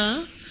لڑکیاں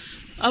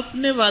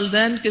اپنے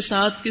والدین کے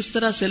ساتھ کس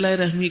طرح صلہ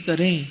رحمی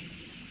کریں.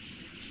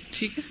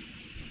 ٹھیک ہے،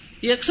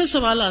 یہ اکثر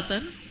سوال آتا ہے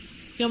نا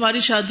کہ ہماری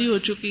شادی ہو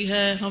چکی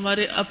ہے،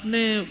 ہمارے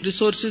اپنے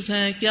ریسورسز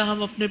ہیں، کیا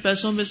ہم اپنے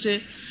پیسوں میں سے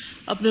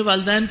اپنے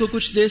والدین کو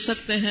کچھ دے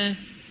سکتے ہیں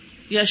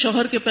یا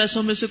شوہر کے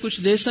پیسوں میں سے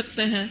کچھ دے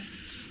سکتے ہیں؟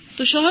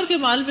 تو شوہر کے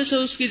مال میں سے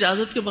اس کی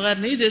اجازت کے بغیر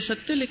نہیں دے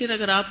سکتے، لیکن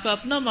اگر آپ کا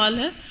اپنا مال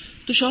ہے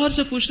تو شوہر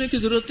سے پوچھنے کی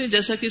ضرورت نہیں،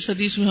 جیسا کہ اس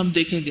حدیث میں ہم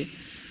دیکھیں گے.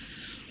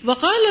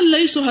 وقال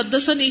الليث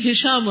حدثني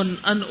هشام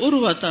عن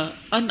عروة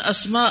عن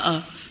اسماء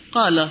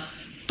قال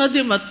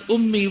قدمت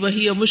امي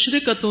وهي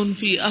مشركة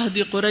في عهد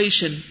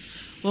قريش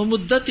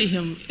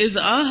ومدتهم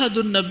اذ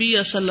عاهدوا النبي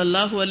صلى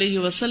الله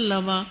عليه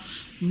وسلم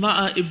مع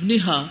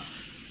ابنها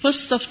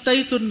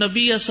فاستفتيت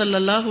النبي صلى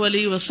الله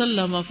عليه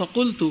وسلم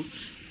فقلت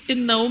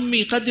ان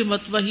امي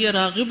قدمت وهي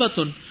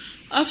راغبة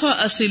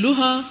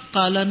افاصلها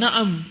قال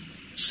نعم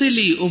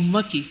صلي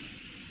امك.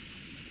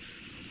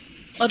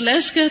 اور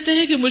لیث کہتے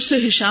ہیں کہ مجھ سے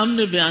ہشام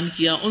نے بیان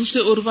کیا، ان سے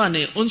عروہ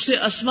نے، ان سے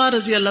اسماء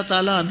رضی اللہ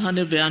تعالی عنہا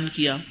نے بیان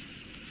کیا.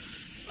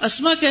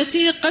 اسماء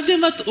کہتی ہے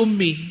قدمت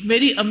امی،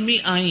 میری امی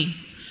آئیں،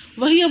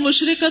 وہی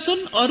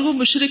مشرکتن، اور وہ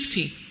مشرک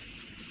تھی،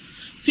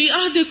 فی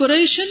عہد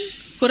قریشن،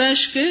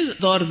 قریش کے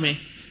دور میں،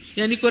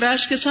 یعنی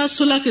قریش کے ساتھ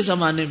صلح کے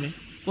زمانے میں،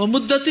 وہ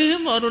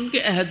مدتہم، اور ان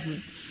کے عہد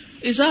میں.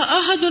 اذا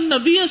عہد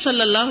النبی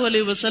صلی اللہ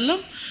علیہ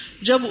وسلم،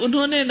 جب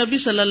انہوں نے نبی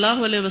صلی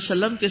اللہ علیہ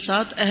وسلم کے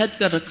ساتھ عہد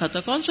کر رکھا تھا.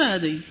 کون سا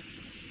عہد ہے؟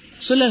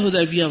 صلح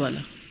حدیبیہ والا.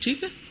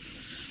 ٹھیک ہے.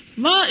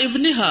 ماں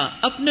ابنہا،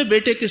 اپنے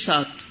بیٹے کے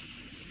ساتھ.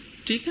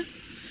 ٹھیک ہے.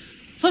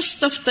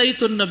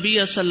 فاستفتیت النبی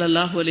صلی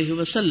اللہ علیہ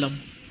وسلم،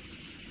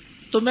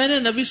 تو میں نے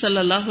نبی صلی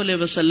اللہ علیہ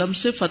وسلم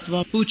سے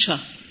فتویٰ پوچھا.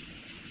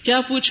 کیا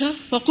پوچھا؟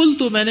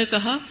 فقلت، میں نے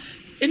کہا،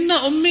 ان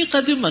امی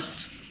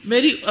قدمت،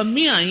 میری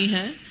امی آئی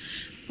ہیں،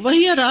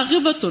 وہی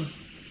راغبۃ،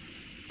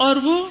 اور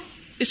وہ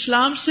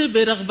اسلام سے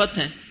بے رغبت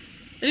ہیں،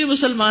 یعنی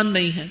مسلمان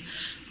نہیں ہیں.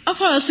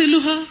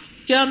 افاصلھا،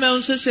 کیا میں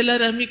ان سے صلہ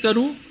رحمی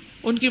کروں،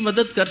 ان کی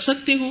مدد کر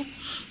سکتی ہوں؟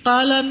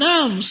 قال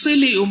نعم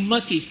صلی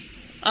امکی،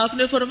 آپ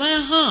نے فرمایا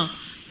ہاں،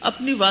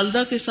 اپنی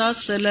والدہ کے ساتھ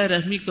صلہ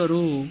رحمی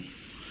کرو.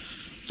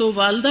 تو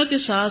والدہ کے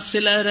ساتھ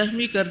صلہ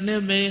رحمی کرنے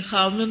میں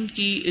خاوند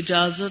کی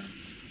اجازت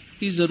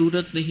کی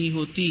ضرورت نہیں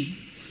ہوتی.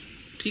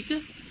 ٹھیک ہے.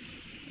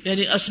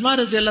 یعنی اسماء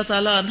رضی اللہ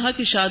تعالی عنہا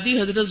کی شادی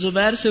حضرت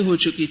زبیر سے ہو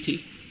چکی تھی.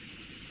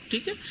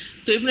 ٹھیک ہے.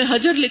 تو ابن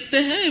حجر لکھتے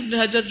ہیں، ابن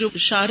حجر جو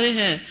شارح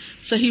ہیں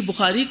صحیح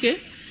بخاری کے،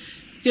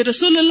 کہ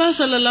رسول اللہ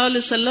صلی اللہ علیہ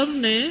وسلم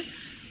نے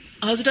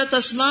حضرت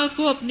اسماء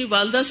کو اپنی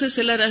والدہ سے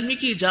صلہ رحمی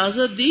کی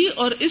اجازت دی،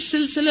 اور اس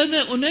سلسلے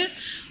میں انہیں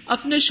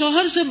اپنے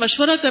شوہر سے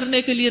مشورہ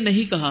کرنے کے لیے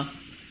نہیں کہا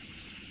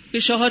کہ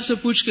شوہر سے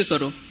پوچھ کے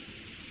کرو.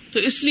 تو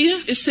اس لیے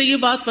اس سے یہ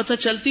بات پتہ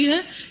چلتی ہے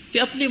کہ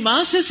اپنی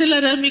ماں سے صلہ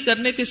رحمی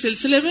کرنے کے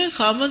سلسلے میں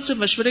خاوند سے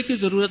مشورے کی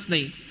ضرورت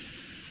نہیں.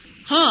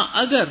 ہاں،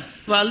 اگر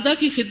والدہ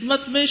کی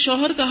خدمت میں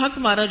شوہر کا حق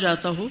مارا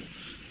جاتا ہو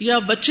یا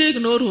بچے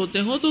اگنور ہوتے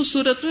ہوں تو اس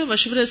صورت میں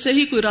مشورے سے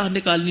ہی کوئی راہ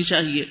نکالنی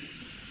چاہیے.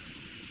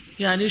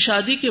 یعنی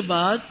شادی کے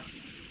بعد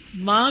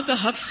ماں کا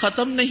حق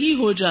ختم نہیں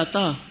ہو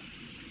جاتا.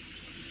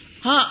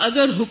 ہاں،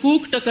 اگر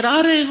حقوق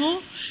ٹکرا رہے ہوں،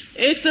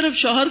 ایک طرف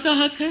شوہر کا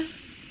حق ہے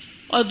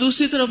اور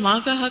دوسری طرف ماں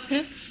کا حق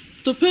ہے،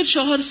 تو پھر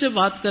شوہر سے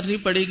بات کرنی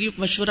پڑے گی،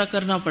 مشورہ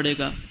کرنا پڑے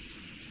گا.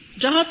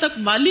 جہاں تک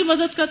مالی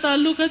مدد کا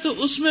تعلق ہے تو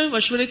اس میں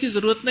مشورے کی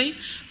ضرورت نہیں،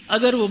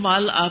 اگر وہ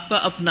مال آپ کا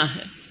اپنا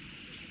ہے.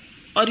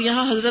 اور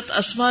یہاں حضرت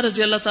اسماء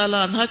رضی اللہ تعالی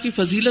عنہا کی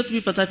فضیلت بھی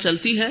پتہ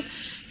چلتی ہے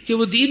کہ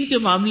وہ دین کے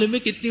معاملے میں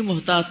کتنی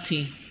محتاط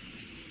تھیں.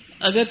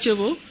 اگرچہ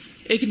وہ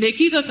ایک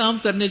نیکی کا کام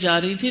کرنے جا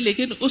رہی تھی،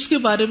 لیکن اس کے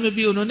بارے میں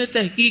بھی انہوں نے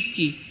تحقیق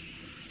کی،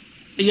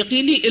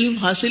 یقینی علم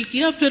حاصل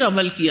کیا، پھر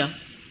عمل کیا.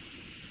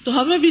 تو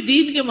ہمیں بھی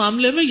دین کے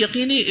معاملے میں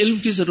یقینی علم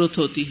کی ضرورت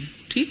ہوتی ہے.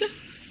 ٹھیک ہے.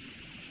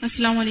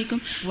 السلام علیکم.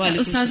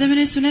 استاذہ، میں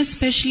نے سنا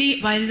اسپیشلی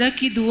والدہ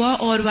کی دعا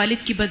اور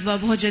والد کی بدوا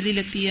بہت جلدی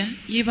لگتی ہے،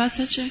 یہ بات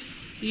سچ ہے؟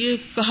 یہ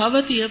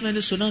کہاوت ہی ہے، میں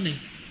نے سنا نہیں.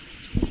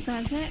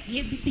 استاذہ،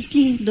 یہ بھی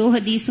پچھلی 2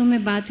 حدیثوں میں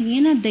بات ہوئی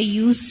ہے نا،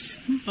 دیوس.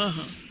 ہاں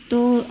ہاں.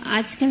 تو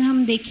آج کل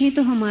ہم دیکھیں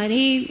تو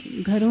ہمارے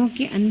گھروں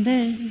کے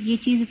اندر یہ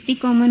چیز اتنی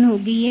کامن ہو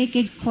گئی ہے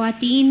کہ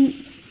خواتین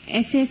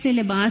ایسے ایسے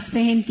لباس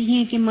پہنتی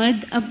ہیں کہ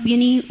مرد اب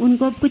یعنی ان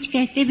کو اب کچھ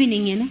کہتے بھی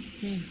نہیں ہے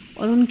نا،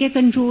 اور ان کے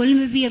کنٹرول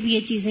میں بھی اب یہ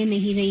چیزیں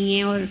نہیں رہی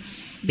ہیں، اور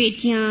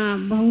بیٹیاں،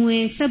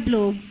 بہویں، سب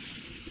لوگ.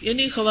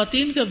 یعنی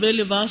خواتین کا بے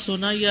لباس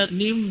ہونا یا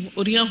نیم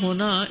اریاں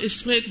ہونا،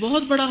 اس میں ایک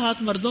بہت بڑا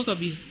ہاتھ مردوں کا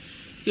بھی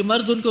ہے کہ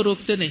مرد ان کو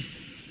روکتے نہیں،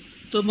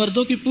 تو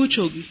مردوں کی پوچھ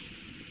ہوگی.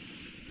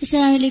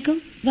 السلام علیکم.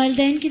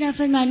 والدین کی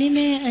نافرمانی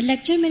میں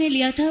لیکچر میں نے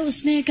لیا تھا،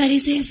 اس میں قاری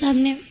صاحب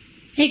نے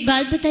ایک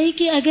بات بتائی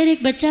کہ اگر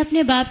ایک بچہ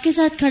اپنے باپ کے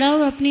ساتھ کھڑا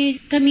ہو، اپنی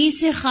قمیض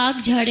سے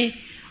خاک جھاڑے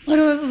اور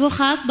وہ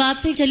خاک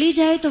باپ پہ چلی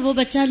جائے تو وہ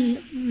بچہ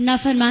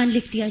نافرمان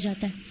لکھ دیا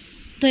جاتا ہے.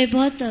 تو یہ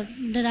بہت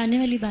ڈرانے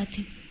والی بات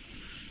ہے.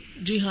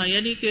 جی ہاں،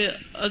 یعنی کہ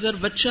اگر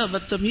بچہ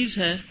بدتمیز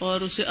ہے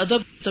اور اسے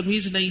ادب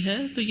تمیز نہیں ہے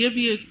تو یہ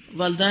بھی ایک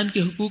والدین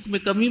کے حقوق میں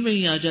کمی میں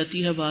ہی آ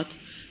جاتی ہے بات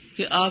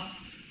کہ آپ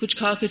کچھ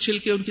کھا کے چھل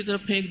کے ان کی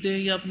طرف پھینک دیں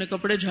یا اپنے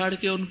کپڑے جھاڑ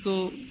کے ان کو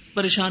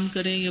پریشان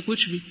کریں یا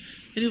کچھ بھی.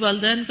 یعنی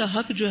والدین کا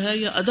حق جو ہے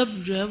یا ادب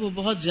جو ہے وہ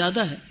بہت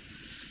زیادہ ہے.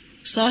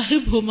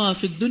 صاحبہما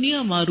فی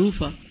الدنیا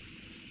معروفا.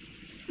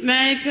 میں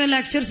ایک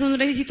لیکچر سن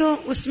رہی تھی تو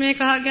اس میں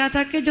کہا گیا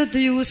تھا کہ جو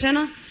دیوس ہے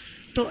نا،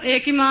 تو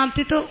ایک امام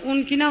تھی تو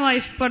ان کی نا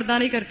وائف پردہ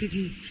نہیں کرتی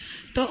تھی،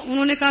 تو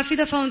انہوں نے کافی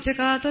دفعہ ان سے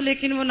کہا تو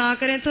لیکن وہ نہ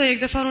کریں. تو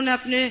ایک دفعہ انہوں نے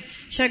اپنے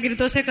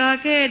شاگردوں سے کہا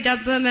کہ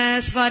جب میں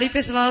سواری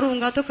پہ سوار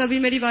ہوں گا تو کبھی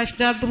میری وائف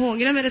جب ہوں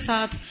گی نا میرے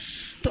ساتھ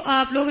تو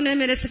آپ لوگ نے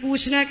میرے سے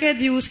پوچھنا ہے کہ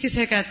دیوس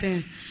کسے کہتے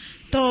ہیں.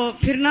 تو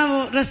پھر نا وہ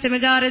رستے میں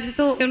جا رہے تھے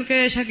تو ان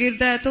کے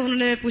شاگرد ہے تو انہوں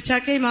نے پوچھا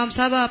کہ امام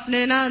صاحب آپ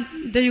نے نا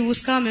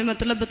دیوس کا ہمیں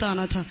مطلب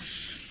بتانا تھا.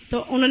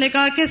 تو انہوں نے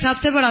کہا کہ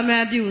سب سے بڑا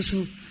میں دیوس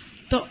ہوں.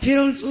 تو پھر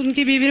ان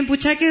کی بیوی نے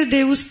پوچھا کہ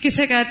دیوس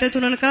کسے کہتے ہیں، تو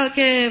انہوں نے کہا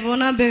کہ وہ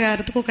نا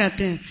بغیرت کو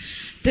کہتے ہیں.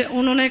 تو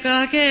انہوں نے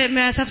کہا کہ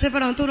میں سب سے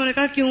بڑا ہوں. تو انہوں نے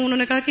کہا کیوں؟ انہوں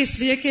نے کہا کہ اس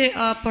لیے کہ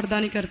آپ پردہ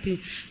نہیں کرتی.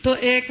 تو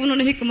ایک انہوں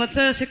نے حکمت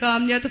سے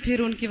کام لیا تو پھر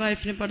ان کی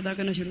وائف نے پردہ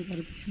کرنا شروع کر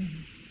دیا.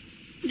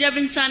 جب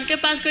انسان کے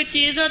پاس کوئی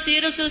چیز ہوتی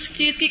ہے تو اسے اس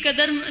چیز کی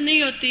قدر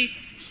نہیں ہوتی.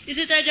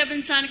 اسی طرح جب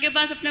انسان کے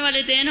پاس اپنے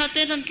والدین ہوتے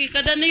ہیں تو ان کی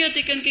قدر نہیں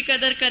ہوتی کہ ان کی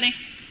قدر کریں،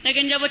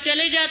 لیکن جب وہ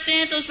چلے جاتے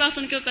ہیں تو اس وقت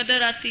ان کی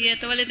قدر آتی ہے.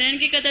 تو والدین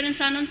کی قدر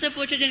انسان ان سے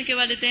پوچھے جن کے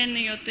والدین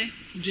نہیں ہوتے.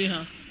 جی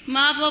ہاں.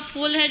 ماں وہ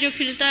پھول ہے جو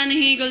کھلتا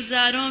نہیں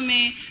گلزاروں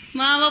میں،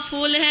 ماں وہ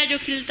پھول ہے جو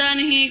کھلتا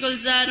نہیں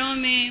گلزاروں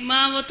میں،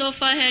 ماں وہ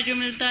تحفہ ہے جو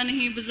ملتا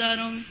نہیں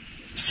بازاروں میں.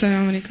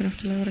 السلام علیکم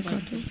ورحمۃ اللہ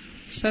وبرکاتہ.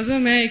 سازا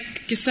میں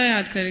ایک قصہ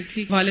یاد کر رہی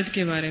تھی والد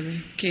کے بارے میں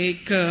کہ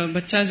ایک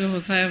بچہ جو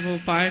ہوتا ہے وہ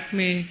پارک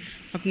میں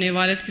اپنے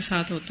والد کے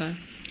ساتھ ہوتا ہے.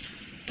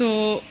 تو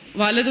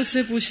والد اس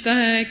سے پوچھتا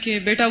ہے کہ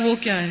بیٹا وہ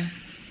کیا ہے؟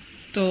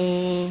 تو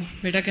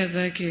بیٹا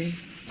کہتا ہے کہ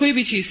کوئی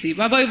بھی چیز تھی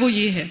بابا وہ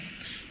یہ ہے.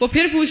 وہ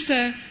پھر پوچھتا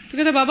ہے تو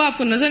کہتا ہے بابا آپ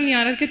کو نظر نہیں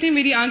آ رہا؟ کہتے ہیں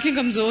میری آنکھیں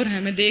کمزور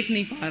ہیں میں دیکھ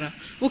نہیں پا رہا.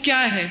 وہ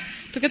کیا ہے؟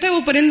 تو کہتا ہے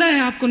وہ پرندہ ہے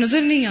آپ کو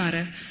نظر نہیں آ رہا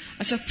ہے.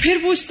 اچھا پھر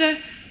پوچھتا ہے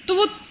تو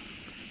وہ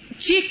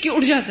چیخ کے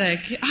اٹھ جاتا ہے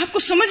کہ آپ کو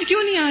سمجھ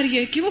کیوں نہیں آ رہی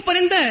ہے کہ وہ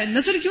پرندہ ہے،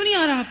 نظر کیوں نہیں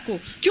آ رہا آپ کو،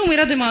 کیوں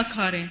میرا دماغ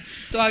کھا رہے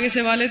ہیں؟ تو آگے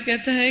سے والد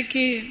کہتا ہے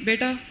کہ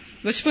بیٹا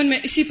بچپن میں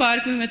اسی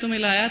پارک میں تمہیں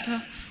لایا تھا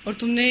اور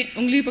تم نے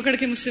انگلی پکڑ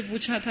کے مجھ سے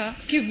پوچھا تھا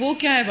کہ وہ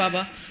کیا ہے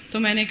بابا، تو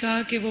میں نے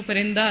کہا کہ وہ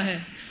پرندہ ہے.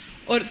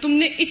 اور تم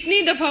نے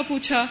اتنی دفعہ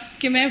پوچھا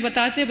کہ میں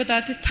بتاتے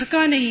بتاتے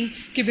تھکا نہیں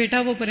کہ بیٹا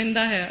وہ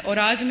پرندہ ہے، اور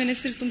آج میں نے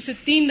صرف تم سے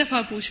 3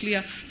 دفعہ پوچھ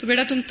لیا تو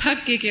بیٹا تم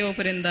تھک کے کہ وہ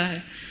پرندہ ہے.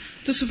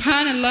 تو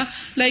سبحان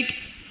اللہ،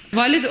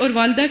 والد اور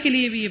والدہ کے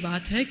لیے بھی یہ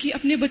بات ہے کہ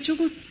اپنے بچوں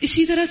کو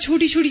اسی طرح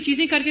چھوٹی چھوٹی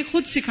چیزیں کر کے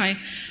خود سکھائیں.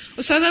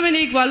 استاذہ میں نے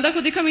ایک والدہ کو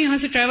دیکھا، میں یہاں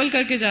سے ٹریول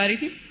کر کے جا رہی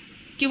تھی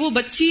کہ وہ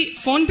بچی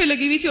فون پہ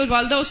لگی ہوئی تھی اور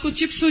والدہ اس کو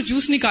چپس اور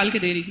جوس نکال کے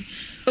دے رہی تھی.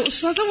 تو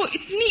استاذہ وہ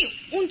اتنی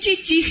اونچی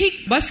چیخی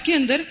بس کے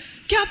اندر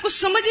کہ آپ کو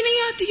سمجھ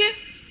نہیں آتی ہے،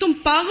 تم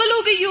پاگل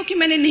ہو گئی ہو کہ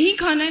میں نے نہیں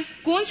کھانا ہے.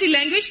 کون سی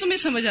لینگویج تمہیں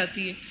سمجھ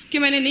آتی ہے کہ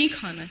میں نے نہیں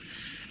کھانا ہے؟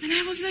 And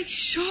I was like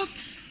shock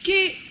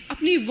کہ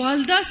اپنی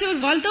والدہ سے، اور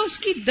والدہ اس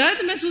کی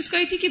درد محسوس کر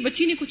رہی تھی کہ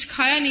بچی نے کچھ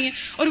کھایا نہیں ہے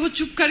اور وہ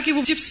چپ کر کے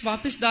وہ چپس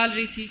واپس ڈال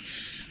رہی تھی.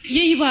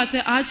 یہی بات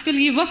ہے آج کل،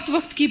 یہ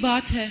وقت کی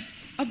بات ہے.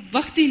 اب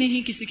وقت ہی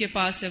نہیں کسی کے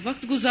پاس ہے،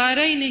 وقت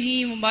گزارا ہی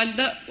نہیں،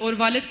 والدہ اور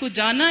والد کو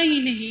جانا ہی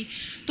نہیں،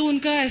 تو ان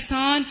کا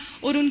احسان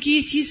اور ان کی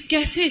یہ چیز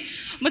کیسے،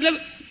 مطلب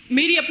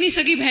میری اپنی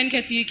سگی بہن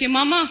کہتی ہے کہ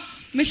ماما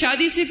میں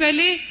شادی سے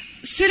پہلے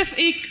صرف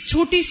ایک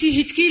چھوٹی سی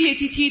ہچکی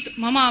لیتی تھی تو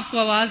ماما آپ کو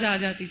آواز آ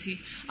جاتی تھی،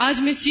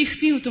 آج میں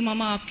چیختی ہوں تو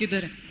ماما آپ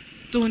کدھر ہیں.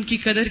 تو ان کی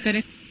قدر کریں.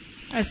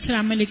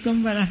 السلام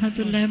علیکم ورحمۃ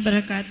اللہ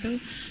وبرکاتہ.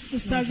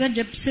 استاذہ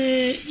جب سے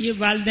یہ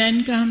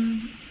والدین کا ہم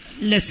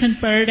لیسن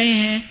پڑھ رہے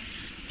ہیں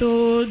تو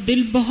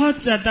دل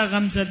بہت زیادہ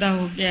غم زدہ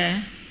ہو گیا ہے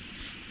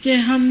کہ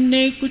ہم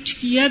نے کچھ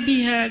کیا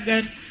بھی ہے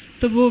اگر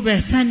تو وہ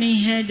ویسا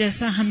نہیں ہے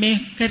جیسا ہمیں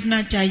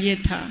کرنا چاہیے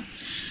تھا.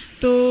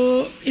 تو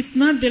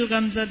اتنا دل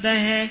غم زدہ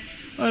ہے،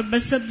 اور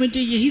بس اب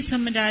مجھے یہی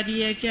سمجھ آ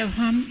رہی ہے کہ اب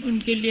ہم ان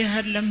کے لیے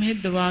ہر لمحے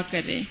دعا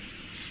کریں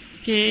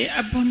کہ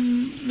اب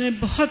ہم نے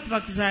بہت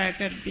وقت ضائع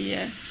کر دیا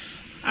ہے،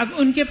 اب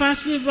ان کے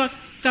پاس بھی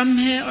وقت کم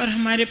ہے اور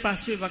ہمارے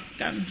پاس بھی وقت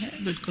کم ہے.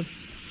 بالکل.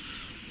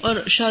 اور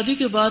شادی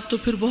کے بعد تو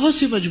پھر بہت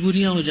سی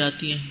مجبوریاں ہو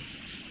جاتی ہیں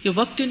کہ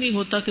وقت ہی نہیں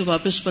ہوتا کہ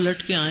واپس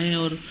پلٹ کے آئیں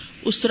اور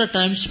اس طرح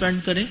ٹائم سپینڈ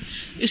کریں.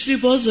 اس لیے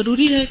بہت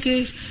ضروری ہے کہ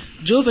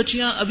جو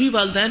بچیاں ابھی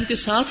والدین کے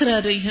ساتھ رہ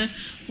رہی ہیں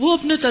وہ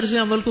اپنے طرز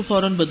عمل کو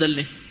فوراً بدل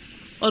لیں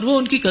اور وہ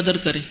ان کی قدر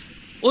کریں،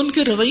 ان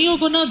کے رویوں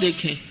کو نہ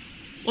دیکھیں،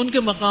 ان کے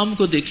مقام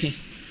کو دیکھیں.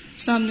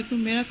 السلام علیکم.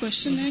 میرا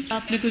کوشچن ہے،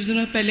 آپ نے کچھ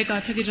دنوں پہلے کہا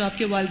تھا کہ جو آپ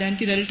کے والدین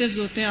کی ریلیٹیوز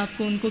ہوتے ہیں آپ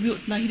کو ان کو بھی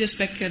اتنا ہی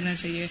ریسپیکٹ کرنا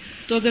چاہیے،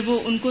 تو اگر وہ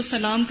ان کو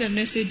سلام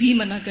کرنے سے بھی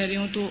منع کر رہے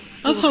ہوں تو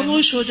اب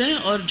خاموش ہو جائیں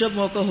اور جب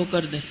موقع ہو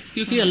کر دیں،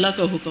 کیونکہ اللہ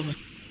کا حکم ہے.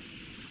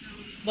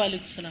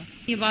 وعلیکم السلام.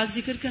 یہ بات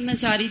ذکر کرنا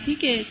چاہ رہی تھی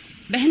کہ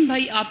بہن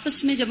بھائی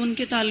آپس میں جب ان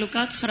کے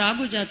تعلقات خراب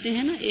ہو جاتے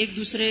ہیں نا ایک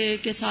دوسرے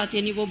کے ساتھ،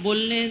 یعنی وہ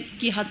بولنے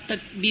کی حد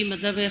تک بھی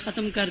مطلب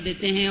ختم کر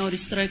دیتے ہیں اور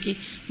اس طرح کی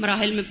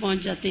مراحل میں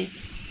پہنچ جاتے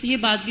ہیں، تو یہ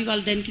بات بھی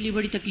والدین کے لیے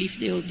بڑی تکلیف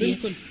دہ ہوتی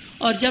ہے.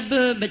 اور جب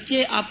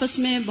بچے آپس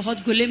میں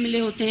بہت گلے ملے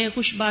ہوتے ہیں،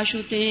 خوش باش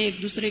ہوتے ہیں،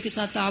 ایک دوسرے کے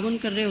ساتھ تعاون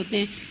کر رہے ہوتے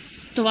ہیں،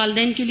 تو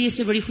والدین کے لیے اس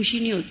سے بڑی خوشی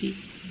نہیں ہوتی.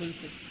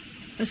 بالکل.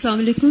 السلام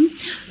علیکم.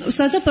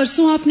 استاذہ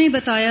پرسوں آپ نے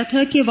بتایا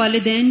تھا کہ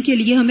والدین کے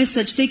لیے ہمیں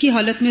سجدے کی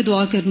حالت میں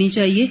دعا کرنی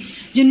چاہیے،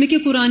 جن میں کہ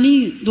قرآنی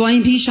دعائیں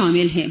بھی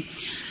شامل ہیں.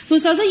 تو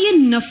استاذہ یہ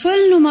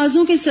نفل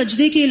نمازوں کے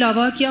سجدے کے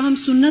علاوہ کیا ہم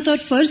سنت اور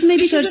فرض میں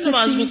بھی کر سکتے ہیں؟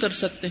 نماز میں کر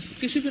سکتے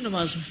ہیں، کسی بھی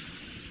نماز میں.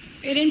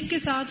 پیرنٹس کے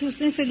ساتھ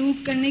حسن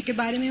سلوک کرنے کے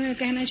بارے میں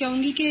کہنا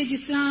چاہوں گی کہ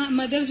جس طرح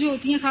مدر جو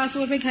ہوتی ہیں خاص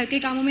طور پہ گھر کے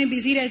کاموں میں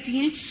بزی رہتی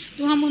ہیں،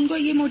 تو ہم ان کو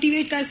یہ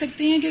موٹیویٹ کر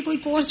سکتے ہیں کہ کوئی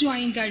کورس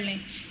جوائن کر لیں.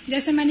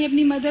 جیسے میں نے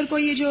اپنی مدر کو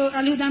یہ جو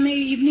الہدا میں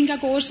ایوننگ کا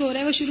کورس ہو رہا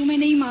ہے وہ شروع میں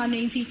نہیں مان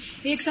رہی تھی،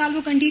 1 سال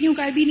وہ کنٹینیو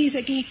کر بھی نہیں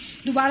سکی،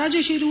 دوبارہ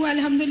جو شروع ہوا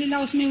الحمدللہ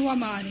اس میں وہ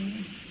مان رہی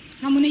ہیں.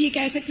 ہم انہیں یہ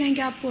کہہ سکتے ہیں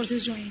کہ آپ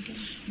کورسز جوائن کریں.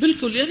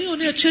 بالکل، یعنی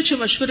انہیں اچھے اچھے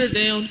مشورے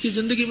دیں، ان کی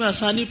زندگی میں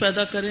آسانی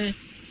پیدا کریں.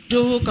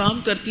 جو وہ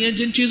کام کرتی ہیں،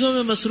 جن چیزوں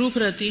میں مصروف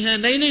رہتی ہیں،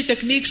 نئی نئی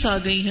ٹیکنیکس آ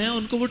گئی ہیں،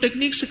 ان کو وہ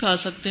ٹیکنیک سکھا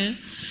سکتے ہیں.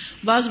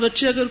 بعض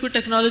بچے اگر کوئی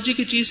ٹیکنالوجی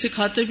کی چیز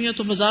سکھاتے بھی ہیں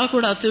تو مذاق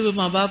اڑاتے ہوئے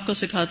ماں باپ کا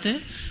سکھاتے ہیں،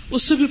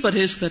 اس سے بھی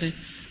پرہیز کریں.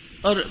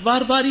 اور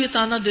بار بار یہ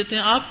تانا دیتے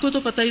ہیں آپ کو تو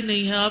پتہ ہی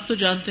نہیں ہے، آپ تو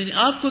جانتے نہیں،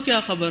 آپ کو کیا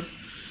خبر.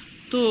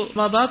 تو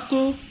ماں باپ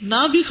کو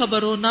نہ بھی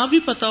خبر ہو نہ بھی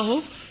پتہ ہو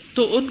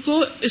تو ان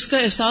کو اس کا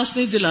احساس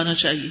نہیں دلانا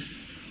چاہیے.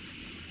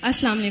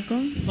 السلام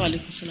علیکم.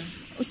 وعلیکم السلام.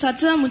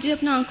 اساتذہ، مجھے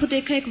اپنا آنکھوں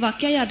دیکھا ایک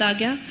واقعہ یاد آ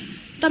گیا.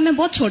 تب میں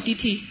بہت چھوٹی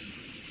تھی،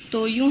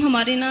 تو یوں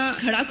ہمارے نا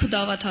گھڑا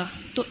کھدا ہوا تھا،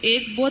 تو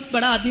ایک بہت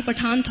بڑا آدمی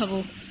پٹھان تھا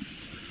وہ،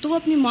 تو وہ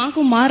اپنی ماں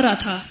کو مار رہا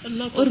تھا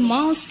اور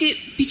ماں اس کے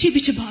پیچھے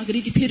پیچھے بھاگ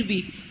رہی تھی. پھر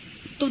بھی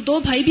تو 2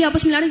 بھائی بھی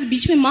آپس میں لڑ رہے تھے،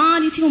 بیچ میں ماں آ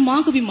رہی تھی، وہ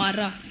ماں کو بھی مار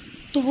رہا.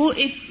 تو وہ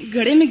ایک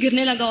گڑھے میں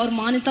گرنے لگا اور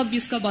ماں نے تب بھی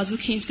اس کا بازو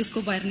کھینچ کے اس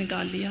کو باہر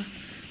نکال لیا.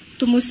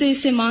 تو مجھ سے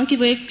اس سے ماں کی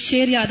وہ ایک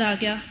شعر یاد آ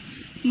گیا: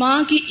 ماں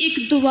کی ایک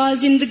دعا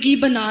زندگی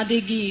بنا دے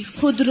گی،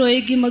 خود روئے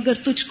گی مگر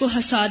تجھ کو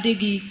ہنسا دے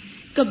گی.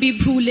 کبھی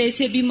بھولے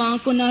سے بھی ماں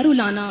کو نہ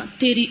رلانا،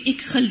 تیری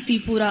ایک غلطی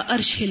پورا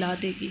عرش ہلا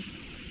دے گی.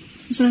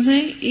 سازا،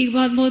 ایک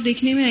بات بہت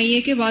دیکھنے میں آئی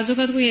ہے کہ بعض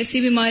اوقات کوئی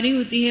ایسی بیماری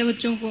ہوتی ہے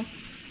بچوں کو،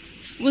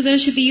 وہ ذرا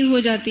شدید ہو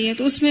جاتی ہے،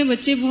 تو اس میں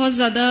بچے بہت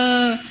زیادہ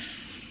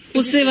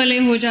غصے والے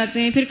ہو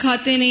جاتے ہیں، پھر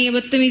کھاتے نہیں ہیں،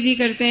 بدتمیزی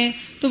کرتے ہیں.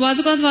 تو بعض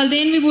اوقات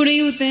والدین بھی بوڑھے ہی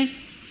ہوتے ہیں،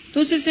 تو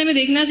اس سلسلے میں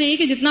دیکھنا چاہیے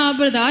کہ جتنا آپ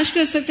برداشت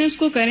کر سکتے ہیں اس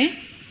کو کریں.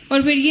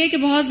 اور پھر یہ کہ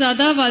بہت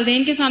زیادہ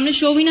والدین کے سامنے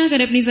شو بھی نہ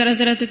کریں اپنی ذرا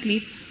ذرا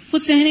تکلیف،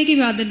 خود سہنے کی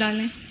بھی عادت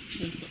ڈالیں.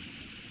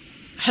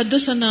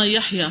 حدثنا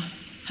يحيى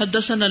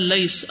حدثنا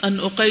الليث عن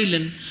عقيل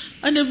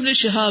عن ابن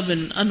شهاب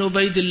عن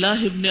عبيد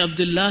الله بن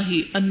عبد الله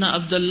ان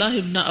عبد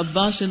الله بن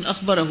عباس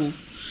اخبره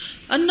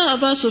ان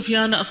ابا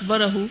سفیان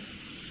اخبره.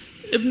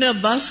 ابن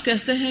عباس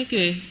کہتے ہیں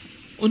کہ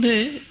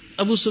انہیں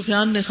ابو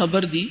سفیان نے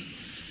خبر دی،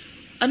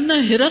 ان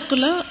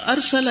ہرقل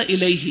ارسل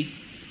الیہ،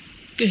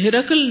 کہ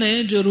ہرقل نے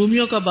جو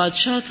رومیوں کا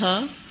بادشاہ تھا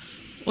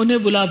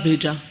انہیں بلا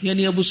بھیجا،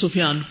 یعنی ابو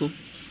سفیان کو.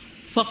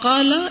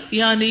 فقال،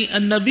 یعنی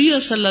النبی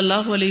صلی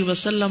اللہ علیہ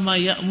وسلم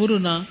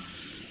یأمرنا،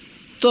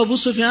 تو ابو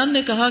سفیان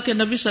نے کہا کہ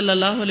نبی صلی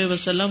اللہ علیہ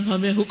وسلم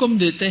ہمیں حکم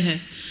دیتے ہیں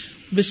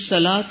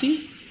بالصلاۃ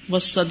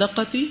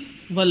والصدقۃ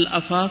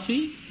والعفاف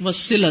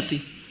والصلۃ،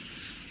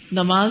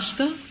 نماز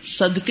کا،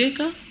 صدقے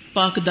کا،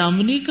 پاک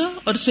دامنی کا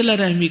اور صلہ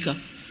رحمی کا.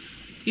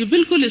 یہ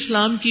بالکل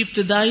اسلام کی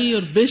ابتدائی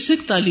اور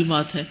بیسک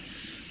تعلیمات ہے،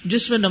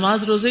 جس میں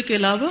نماز روزے کے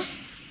علاوہ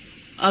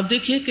آپ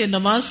دیکھیے کہ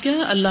نماز کیا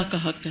ہے؟ اللہ کا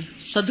حق ہے.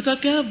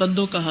 صدقہ کیا ہے؟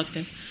 بندوں کا حق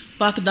ہے.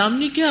 پاک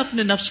دامنی کیا؟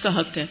 اپنے نفس کا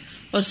حق ہے.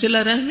 اور صلہ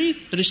رحمی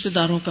رشتہ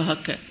داروں کا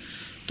حق ہے.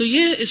 تو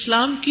یہ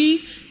اسلام کی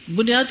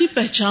بنیادی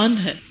پہچان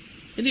ہے.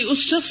 یعنی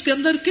اس شخص کے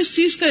اندر کس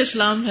چیز کا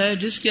اسلام ہے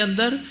جس کے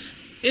اندر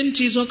ان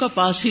چیزوں کا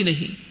پاس ہی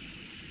نہیں.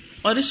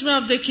 اور اس میں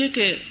آپ دیکھیے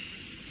کہ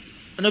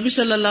نبی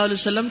صلی اللہ علیہ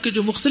وسلم کے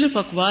جو مختلف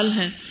اقوال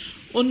ہیں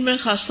ان میں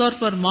خاص طور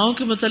پر ماؤں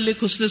کے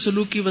متعلق حسن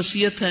سلوک کی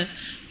وصیت ہے،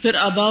 پھر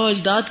آباء و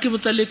اجداد کے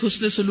متعلق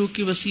حسن سلوک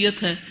کی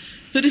وصیت ہے،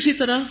 پھر اسی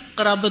طرح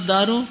قرابت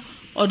داروں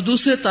اور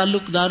دوسرے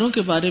تعلق داروں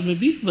کے بارے میں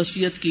بھی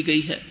وصیت کی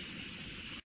گئی ہے.